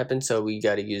that to happen, so we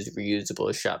got to use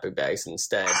reusable shopping bags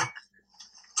instead.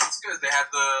 That's good. They have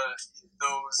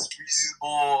those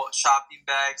reusable shopping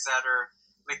bags that are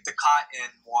like the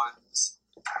cotton ones.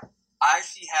 I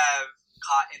actually have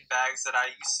cotton bags that I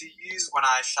used to use when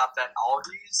I shopped at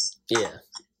Aldi's. Yeah.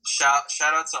 Shout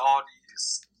out to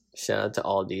Aldi's. Shout out to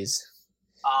Aldi's.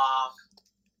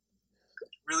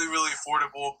 really, really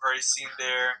affordable pricing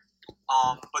there.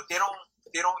 But they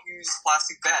don't use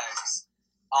plastic bags.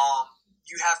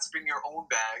 You have to bring your own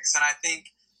bags, and I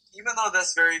think even though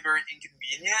that's very, very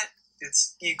inconvenient,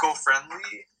 it's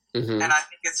eco-friendly, and I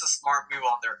think it's a smart move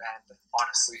on their end,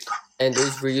 honestly. And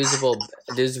those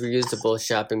reusable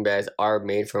shopping bags are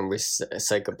made from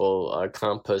recyclable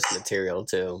compost material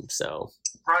too. So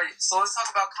right. So let's talk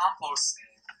about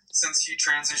composting since you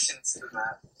transitioned to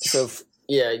that. So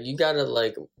yeah, you gotta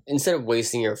like instead of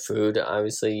wasting your food,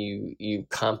 obviously you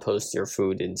compost your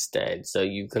food instead. So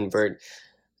you convert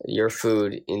your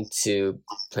food into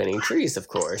planting trees, of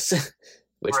course,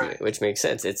 which makes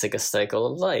sense. It's like a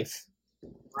cycle of life.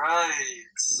 Right.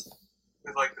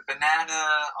 With like the banana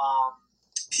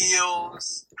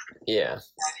peels. Yeah.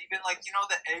 And even like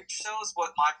the eggshells.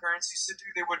 What my parents used to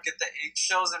do, they would get the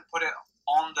eggshells and put it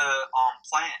on the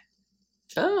plant.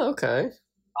 Oh, okay.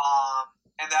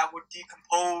 And that would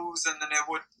decompose, and then it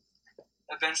would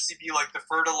eventually be like the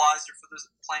fertilizer for the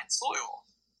plant soil.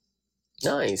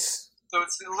 Nice. So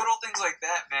it's little things like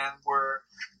that, man, where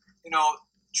little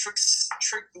tricks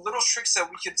that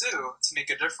we could do to make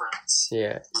a difference.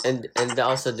 Yeah, and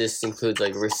also this includes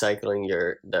like recycling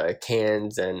the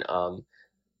cans and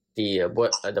the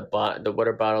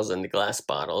water bottles and the glass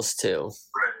bottles too.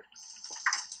 Right.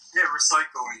 Yeah,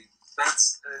 recycling.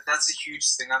 That's a huge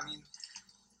thing. I mean,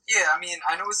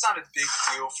 I know it's not a big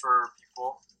deal for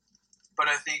people, but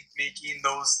I think making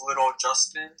those little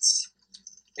adjustments,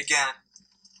 again,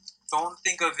 don't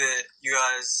think of it, you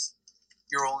guys,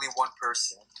 you're only one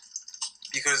person.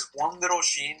 Because one little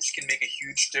change can make a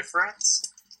huge difference.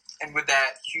 And with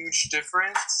that huge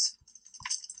difference,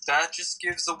 that just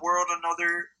gives the world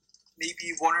another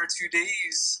maybe 1 or 2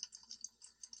 days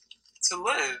to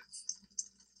live.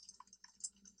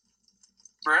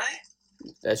 Right?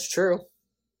 That's true.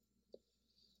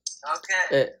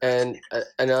 Okay. And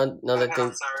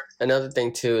another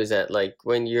thing too is that like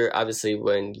when you're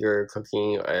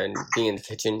cooking and being in the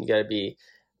kitchen, you gotta be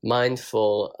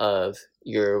mindful of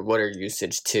your water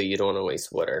usage too. You don't want to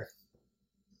waste water.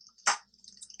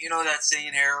 You know that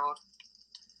saying, Harold,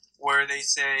 where they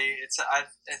say I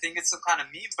think it's some kind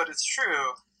of meme, but it's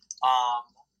true.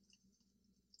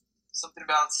 Something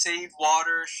about save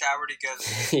water, shower together.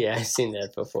 Yeah, I've seen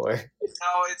that before. It's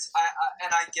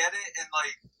I get it, and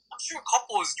like I'm sure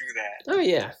couples do that. Oh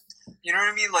yeah. You know what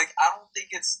I mean? Like I don't think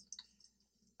it's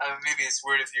maybe it's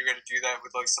weird if you're gonna do that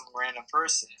with like some random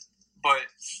person, but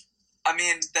I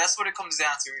mean that's what it comes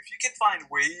down to. If you can find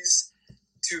ways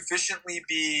to efficiently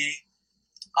be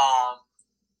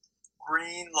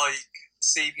green, like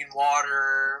saving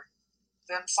water,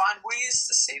 then find ways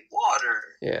to save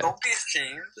water. Yeah. Don't be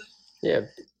ashamed. Yeah.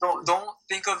 Don't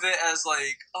think of it as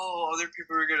like, oh, other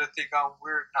people are gonna think I'm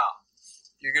weird. No.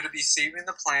 You're gonna be saving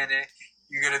the planet.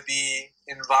 You're gonna be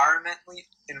environmentally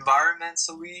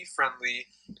friendly.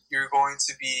 You're going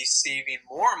to be saving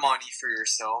more money for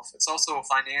yourself. It's also a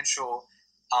financial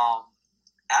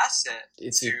asset.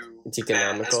 It's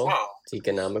economical. As well. It's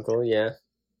economical, yeah.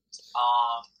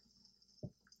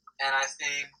 And I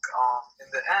think in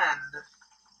the end,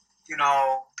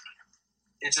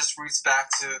 it just roots back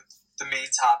to the main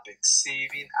topic: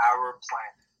 saving our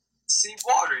planet. Save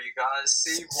water, you guys.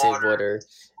 Save water.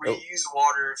 Reuse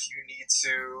water if you need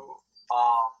to.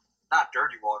 Not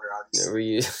dirty water, obviously. No,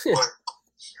 reuse. But,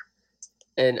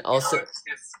 and also,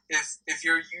 if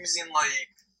you're using like,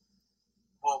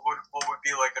 what would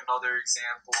be like another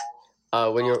example?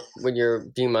 When you're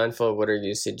being mindful of water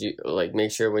usage, you like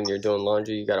make sure when you're doing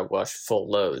laundry, you gotta wash full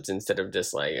loads instead of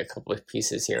just like a couple of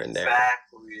pieces here and there.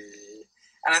 Exactly.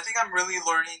 And I think I'm really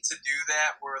learning to do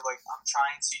that, where like I'm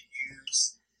trying to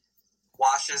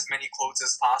wash as many clothes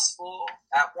as possible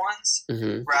at once,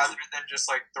 rather than just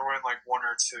like throwing like 1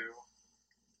 or 2.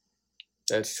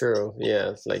 That's true.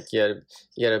 Yeah, like you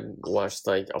gotta wash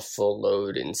like a full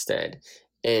load instead.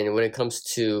 And when it comes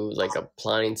to like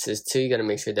appliances too, you gotta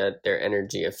make sure that they're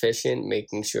energy efficient,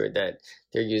 making sure that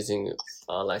they're using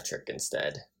electric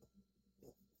instead.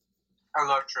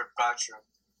 Electric, gotcha.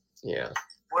 Yeah.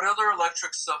 What other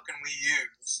electric stuff can we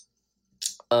use?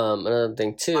 Another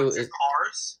thing too is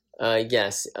cars.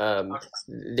 Yes. Okay.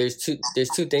 There's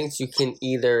two things. You can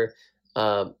either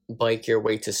bike your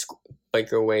way to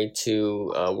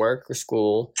work or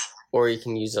school, or you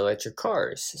can use electric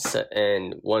cars.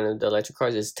 And one of the electric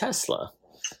cars is Tesla.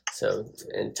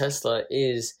 And Tesla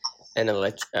is an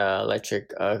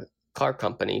electric car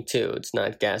company too. It's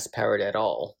not gas powered at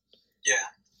all. Yeah.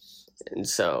 And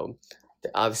so,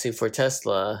 obviously, for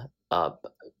Tesla,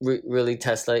 really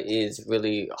Tesla is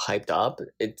really hyped up.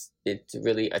 It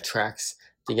really attracts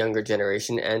the younger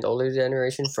generation and older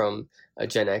generation from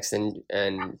Gen X and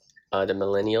the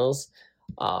millennials,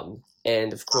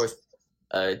 and of course,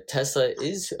 Tesla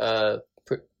is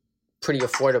pretty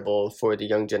affordable for the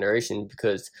young generation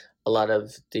because a lot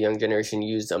of the young generation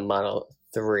use a Model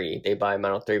 3. They buy a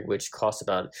Model 3, which costs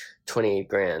about 28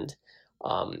 grand.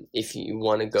 If you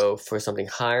want to go for something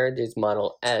higher, there's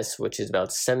Model S, which is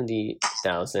about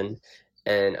 70,000.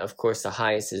 And of course, the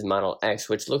highest is Model X,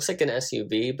 which looks like an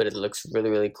SUV, but it looks really,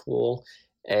 really cool.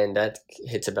 And that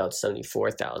hits about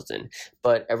 74,000.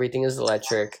 But everything is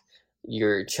electric.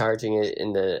 You're charging it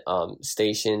in the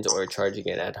stations or charging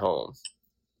it at home.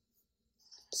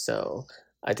 So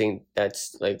I think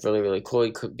that's like really, really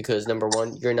cool because number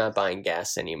one, you're not buying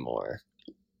gas anymore.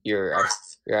 You're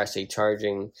actually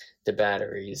charging the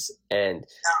batteries. And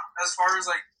now, as far as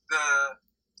like the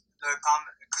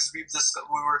comment, because we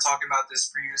were talking about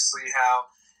this previously, how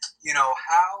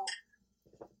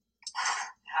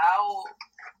how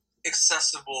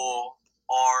accessible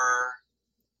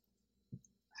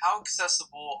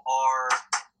are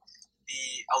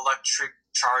the electric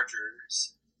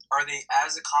chargers? Are they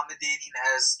as accommodating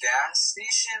as gas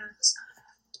stations?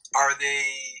 Are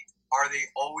they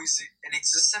always in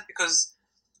existence? Because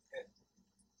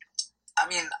I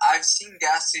mean, I've seen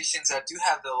gas stations that do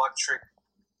have the electric,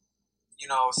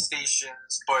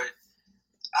 stations, but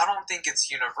I don't think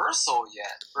it's universal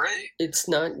yet, right? It's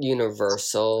not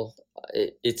universal.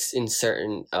 It's in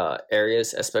certain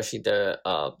areas, especially the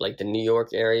like the New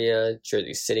York area,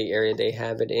 Jersey City area. They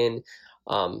have it in.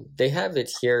 They have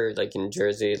it here, like in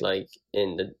Jersey, like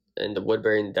in the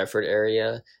Woodbury and Deptford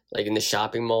area, like in the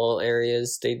shopping mall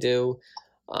areas. They do.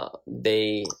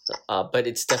 But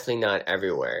it's definitely not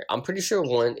everywhere. I'm pretty sure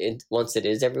once it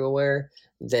is everywhere,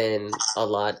 then a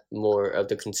lot more of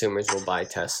the consumers will buy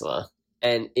Tesla.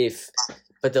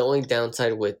 But the only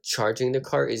downside with charging the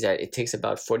car is that it takes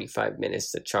about 45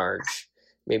 minutes to charge,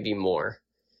 maybe more.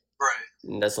 Right.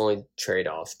 And that's the only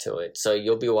trade-off to it. So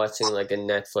you'll be watching like a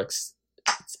Netflix,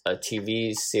 a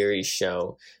TV series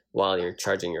show while you're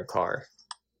charging your car.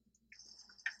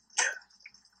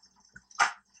 Yeah.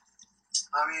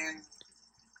 I mean,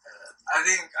 I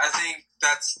think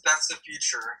that's the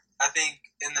future. I think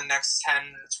in the next 10,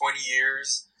 20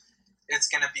 years, it's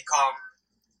going to become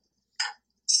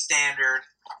standard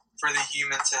for the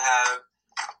human to have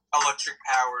electric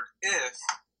powered if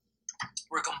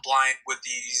we're compliant with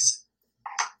these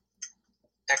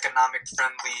economic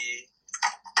friendly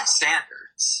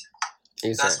standards.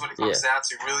 Exactly. That's what it comes down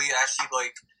to. Really actually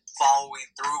like following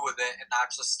through with it and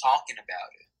not just talking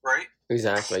about it, right?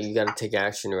 Exactly. You got to take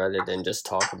action rather than just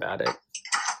talk about it.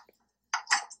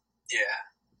 Yeah.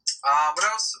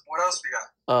 What else we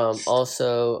got?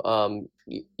 Also,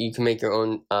 you can make your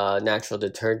own natural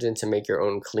detergent to make your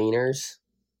own cleaners.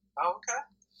 Oh, okay.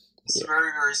 It's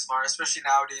very, very smart, especially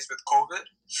nowadays with COVID.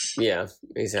 Yeah,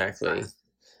 exactly.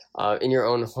 In your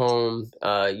own home,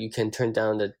 you can turn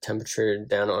down the temperature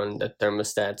down on the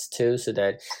thermostats too, so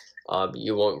that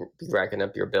you won't be racking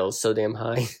up your bills so damn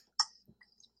high.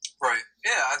 Right.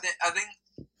 Yeah, I think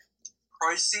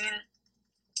pricing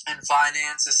and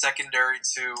finance is secondary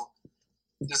to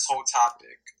this whole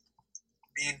topic.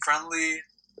 Being friendly,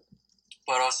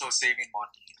 but also saving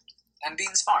money and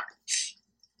being smart.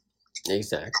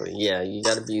 Exactly. Yeah, you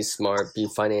got to be smart, be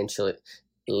financially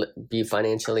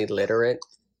literate,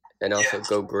 and also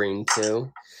go green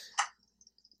too.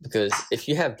 Because if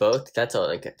you have both, that's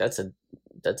a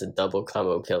double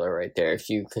combo killer right there. If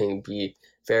you can be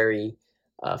very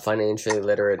financially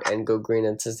literate and go green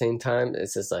at the same time,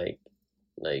 it's just like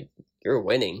you're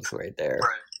winning right there.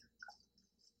 Right.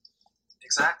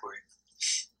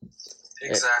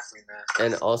 Exactly, man.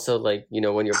 And also, like,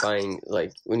 when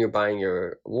you're buying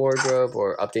your wardrobe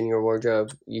or updating your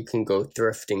wardrobe, you can go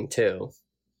thrifting too.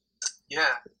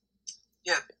 Yeah,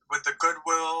 with the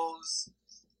Goodwills.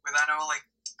 I know, like,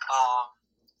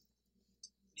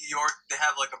 New York, they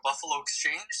have like a Buffalo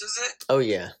Exchange. Is it? Oh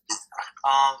yeah.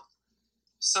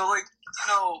 So like,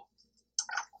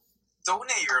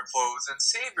 donate your clothes and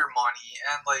save your money,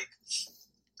 and like,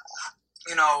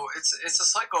 it's a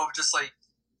cycle of just like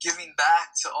giving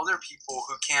back to other people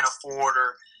who can't afford,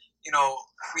 or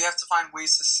we have to find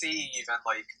ways to save, and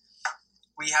like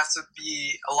we have to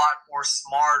be a lot more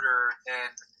smarter,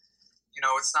 and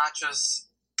it's not just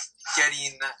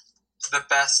getting the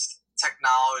best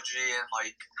technology and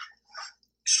like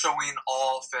showing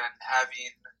off and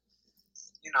having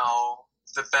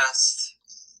the best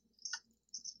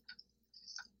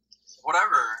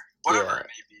whatever it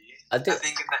may be. I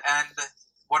think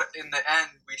in the end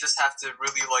we just have to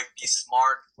really like be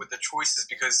smart with the choices,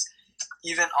 because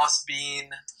even us being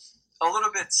a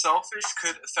little bit selfish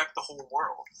could affect the whole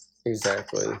world.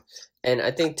 Exactly. And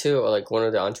I think too, like one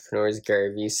of the entrepreneurs,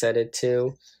 Gary Vee, said it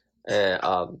too.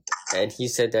 And he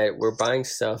said that we're buying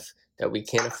stuff that we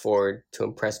can't afford to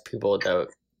impress people that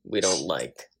we don't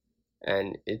like.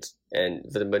 And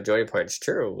for the majority part, it's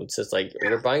true. It's just like if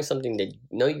you're buying something that you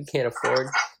know you can't afford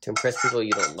to impress people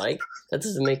you don't like, that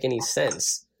doesn't make any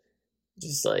sense.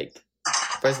 Just like,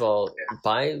 first of all,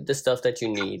 buy the stuff that you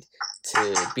need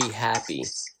to be happy.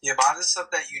 Yeah, buy the stuff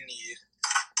that you need,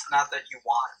 not that you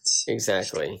want.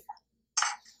 Exactly.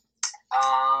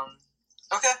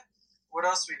 Okay. What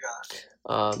else we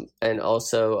got? And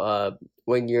also,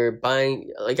 when you're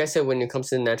buying, like I said, when it comes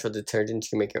to natural detergents, you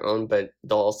can make your own, but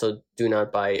they'll also do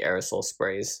not buy aerosol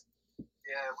sprays.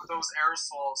 Yeah, with those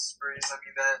aerosol sprays,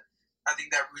 I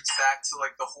think that roots back to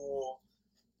like the whole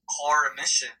car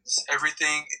emissions.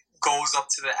 Everything goes up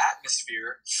to the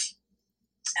atmosphere,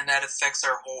 and that affects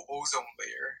our whole ozone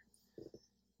layer.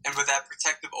 And with that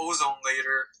protective ozone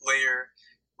layer,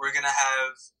 we're gonna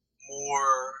have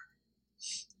more.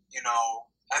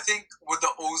 I think with the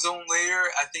ozone layer,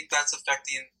 I think that's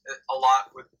affecting a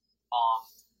lot with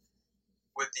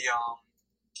the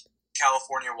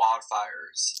California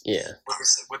wildfires. Yeah.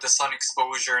 With the sun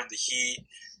exposure and the heat,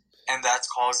 and that's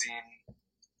causing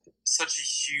such a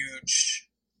huge,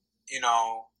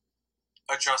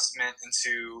 adjustment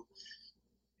into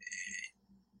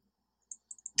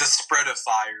the spread of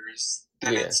fires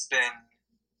than it's been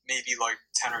maybe like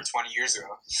 10 or 20 years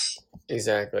ago.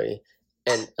 Exactly.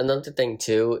 And another thing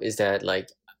too is that like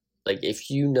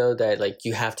if you know that like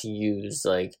you have to use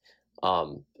the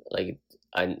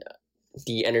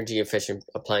energy efficient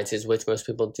appliances, which most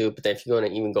people do, but then if you want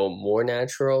to even go more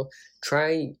natural,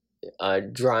 try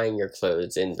drying your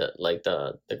clothes in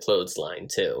the clothesline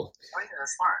too. Oh yeah,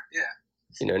 that's smart. Yeah.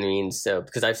 You know what I mean? So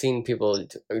because I've seen people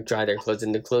dry their clothes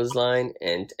in the clothesline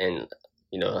and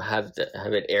have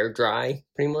it air dry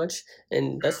pretty much,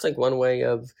 and that's like one way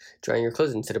of drying your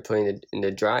clothes instead of putting it in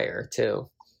the dryer too.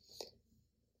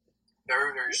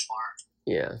 Very, very smart.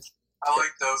 Yeah. I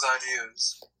like those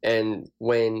ideas. And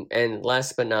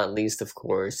last but not least, of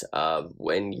course,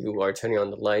 when you are turning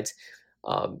on the lights,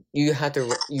 you have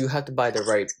to buy the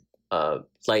right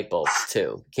light bulbs too.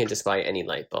 You can't just buy any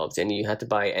light bulbs, and you have to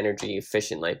buy energy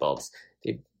efficient light bulbs.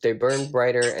 They burn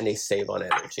brighter and they save on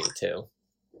energy too.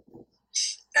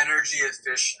 Energy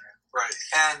efficient, right?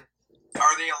 And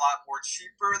are they a lot more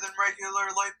cheaper than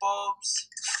regular light bulbs?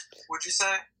 Would you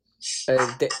say?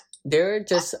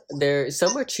 They're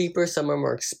some are cheaper, some are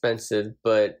more expensive,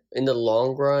 but in the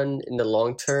long run, in the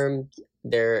long term,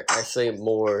 they're actually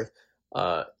more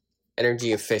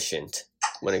energy efficient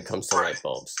when it comes to light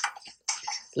bulbs.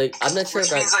 Like I'm not sure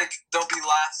Which means like they'll be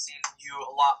lasting you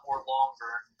a lot more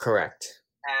longer. Correct.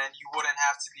 And you wouldn't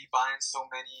have to be buying so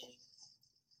many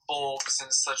bulbs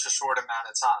in such a short amount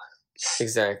of time.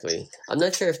 Exactly. I'm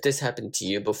not sure if this happened to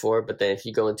you before, but then if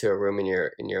you go into a room in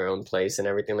your own place and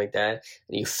everything like that,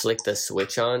 and you flick the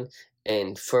switch on,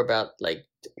 and for about like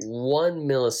 1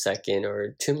 millisecond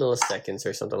or 2 milliseconds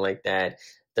or something like that,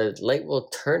 the light will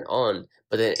turn on,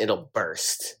 but then it'll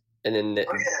burst, and then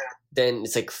then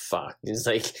it's like fuck. It's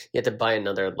like you have to buy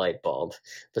another light bulb.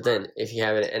 But then if you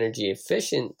have an energy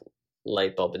efficient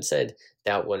light bulb instead,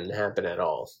 that wouldn't happen at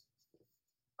all.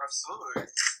 Absolutely.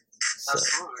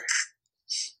 Absolutely.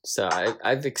 So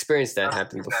I've experienced that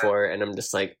happen before, and I'm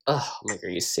just like, oh, I'm like, are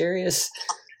you serious?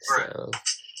 Right.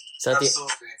 So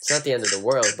it's not the end of the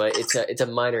world, but it's a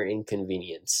minor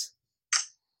inconvenience.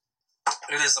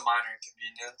 It is a minor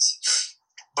inconvenience,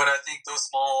 but I think those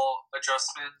small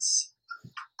adjustments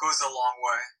goes a long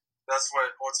way. That's what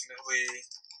ultimately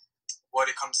what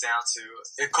it comes down to.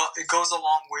 It goes a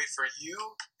long way for you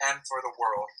and for the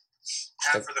world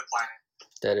and for the planet.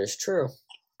 That is true.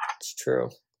 It's true.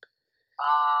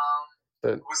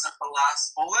 But was it the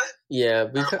last bullet? Yeah,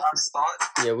 last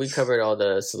thought? Yeah, we covered all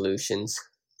the solutions.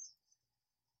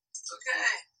 Okay.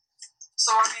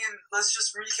 So let's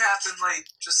just recap and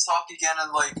just talk again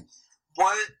and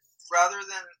what, rather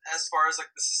than as far as the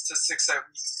statistics that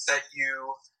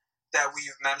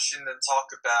we've mentioned and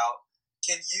talked about,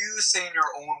 can you say in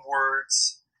your own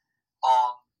words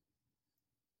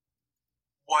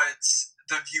what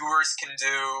the viewers can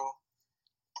do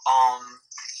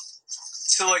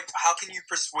to how can you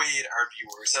persuade our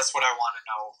viewers? That's what I want to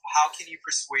know. How can you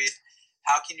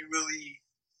really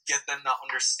get them to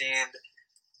understand,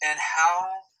 and how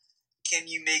can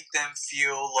you make them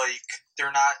feel like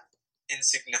they're not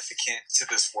insignificant to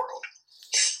this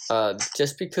world?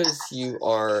 Just because you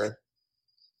are,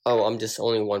 I'm just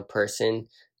only one person,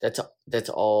 that's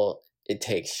all it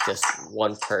takes, just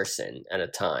one person at a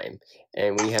time.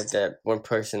 And when you have that one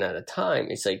person at a time,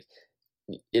 it's like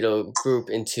it'll group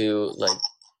into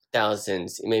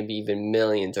thousands, maybe even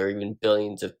millions or even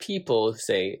billions of people who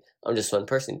say, I'm just one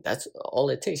person. That's all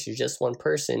it takes. You're just one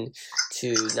person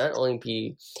to not only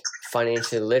be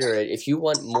financially literate. If you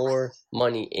want more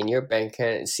money in your bank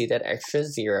account and see that extra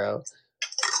zero,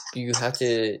 you have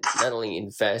to not only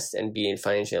invest and be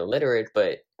financially literate,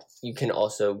 but you can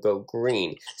also go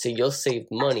green. So you'll save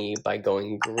money by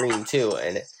going green too,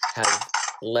 and have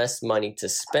less money to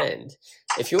spend.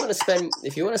 If you want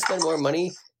to spend more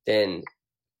money, then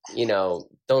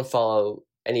don't follow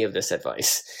any of this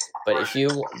advice. But if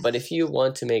you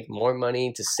want to make more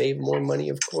money, to save more money,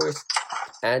 of course,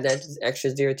 add that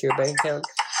extra zero to your bank account.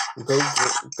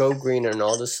 Go green on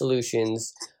all the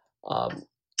solutions.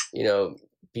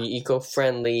 Be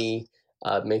eco-friendly.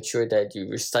 Make sure that you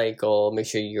recycle. Make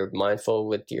sure you're mindful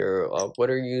with your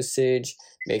water usage.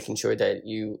 Making sure that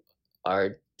you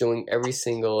are doing every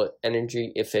single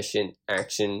energy efficient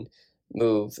action,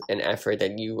 move, and effort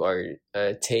that you are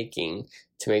taking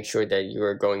to make sure that you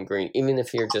are going green, even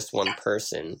if you're just one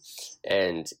person.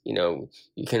 And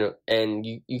you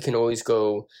can always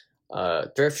go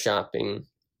thrift shopping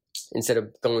instead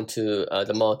of going to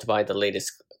the mall to buy the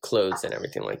latest clothes and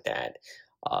everything like that.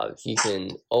 You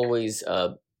can always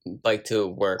bike to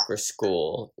work or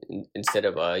school instead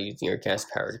of using your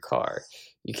gas-powered car.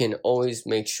 You can always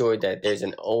make sure that there's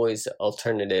an always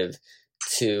alternative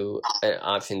to an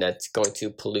option that's going to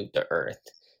pollute the earth.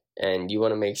 And you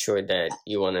want to make sure that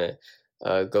you want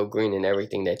to go green in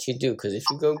everything that you do, because if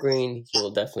you go green, you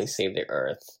will definitely save the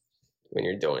earth when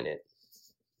you're doing it.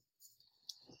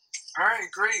 All right,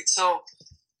 great. So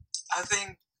I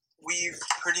think we've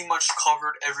pretty much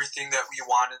covered everything that we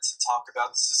wanted to talk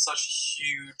about. This is such a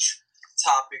huge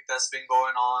topic that's been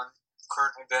going on,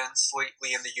 current events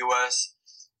lately in the U.S.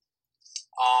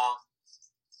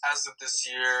 As of this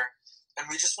year. And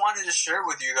we just wanted to share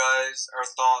with you guys our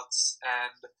thoughts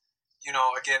and,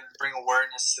 again, bring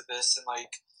awareness to this. And,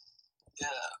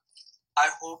 I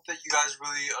hope that you guys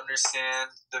really understand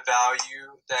the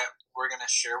value that we're going to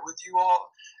share with you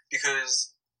all,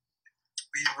 because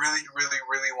we really, really,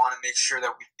 really want to make sure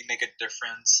that we make a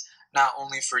difference, not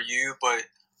only for you, but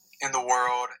in the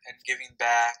world, and giving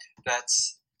back.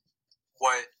 That's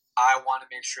what I want to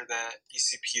make sure that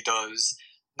ECP does,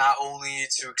 not only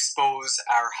to expose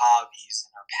our hobbies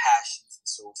and our passions and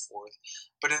so forth,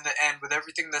 but in the end, with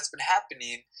everything that's been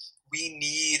happening, we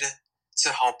need to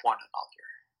help one another.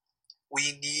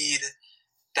 We need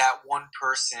that one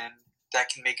person that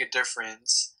can make a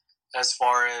difference as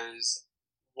far as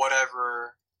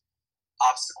whatever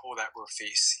obstacle that we're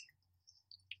facing.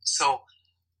 So,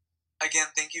 again,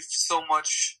 thank you so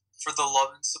much for the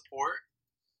love and support.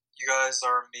 You guys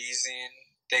are amazing.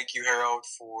 Thank you, Harold,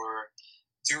 for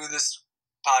doing this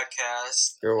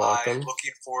podcast. You're welcome. I'm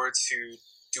looking forward to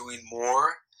doing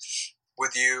more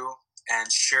with you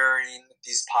and sharing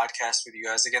these podcasts with you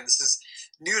guys. Again, this is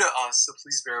new to us, so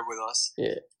please bear with us.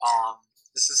 Yeah.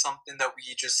 This is something that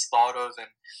we just thought of, and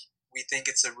we think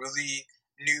it's a really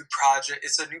new project.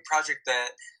 It's a new project that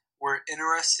we're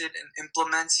interested in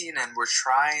implementing, and we're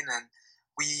trying, and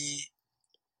we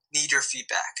need your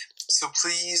feedback. So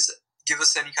please give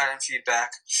us any kind of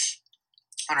feedback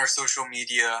on our social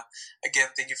media. Again,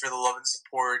 thank you for the love and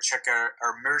support. Check out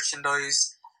our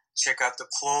merchandise. Check out the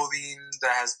clothing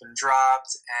that has been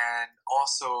dropped, and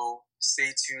also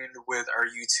stay tuned with our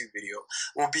YouTube video.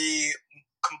 We'll be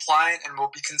compliant and we'll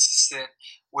be consistent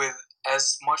with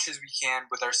as much as we can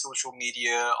with our social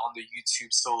media on the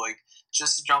YouTube. So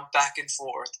just jump back and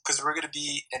forth, because we're going to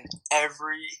be in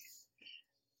every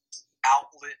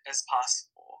outlet as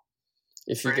possible.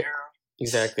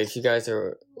 Exactly. If you guys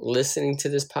are listening to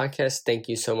this podcast, thank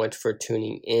you so much for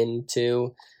tuning in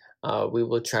to. We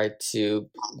will try to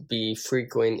be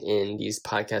frequent in these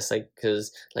podcasts,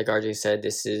 because like RJ said,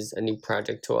 this is a new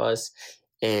project to us,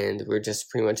 and we're just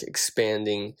pretty much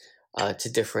expanding to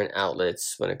different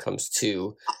outlets when it comes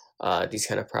to these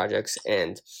kind of projects.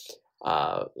 And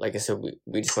like I said,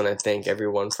 we just want to thank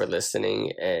everyone for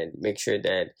listening, and make sure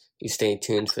that you stay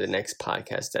tuned for the next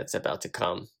podcast that's about to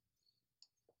come.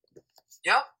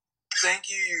 Yep.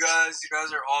 Thank you, you guys. You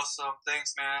guys are awesome.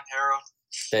 Thanks, man. Harold.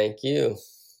 Thank you.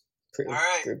 All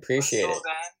right. Appreciate it.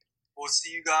 Then, we'll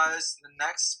see you guys in the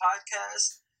next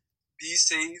podcast. Be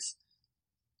safe.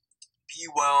 Be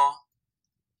well.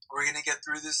 We're going to get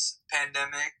through this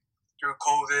pandemic, through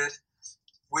COVID.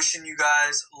 Wishing you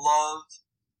guys love,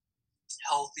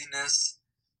 healthiness,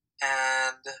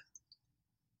 and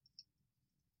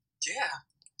yeah,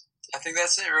 I think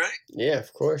that's it, right? Yeah,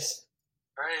 of course.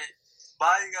 All right.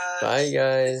 Bye, you guys. Bye, you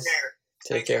guys.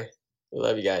 Take care. We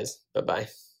love you guys. Bye-bye.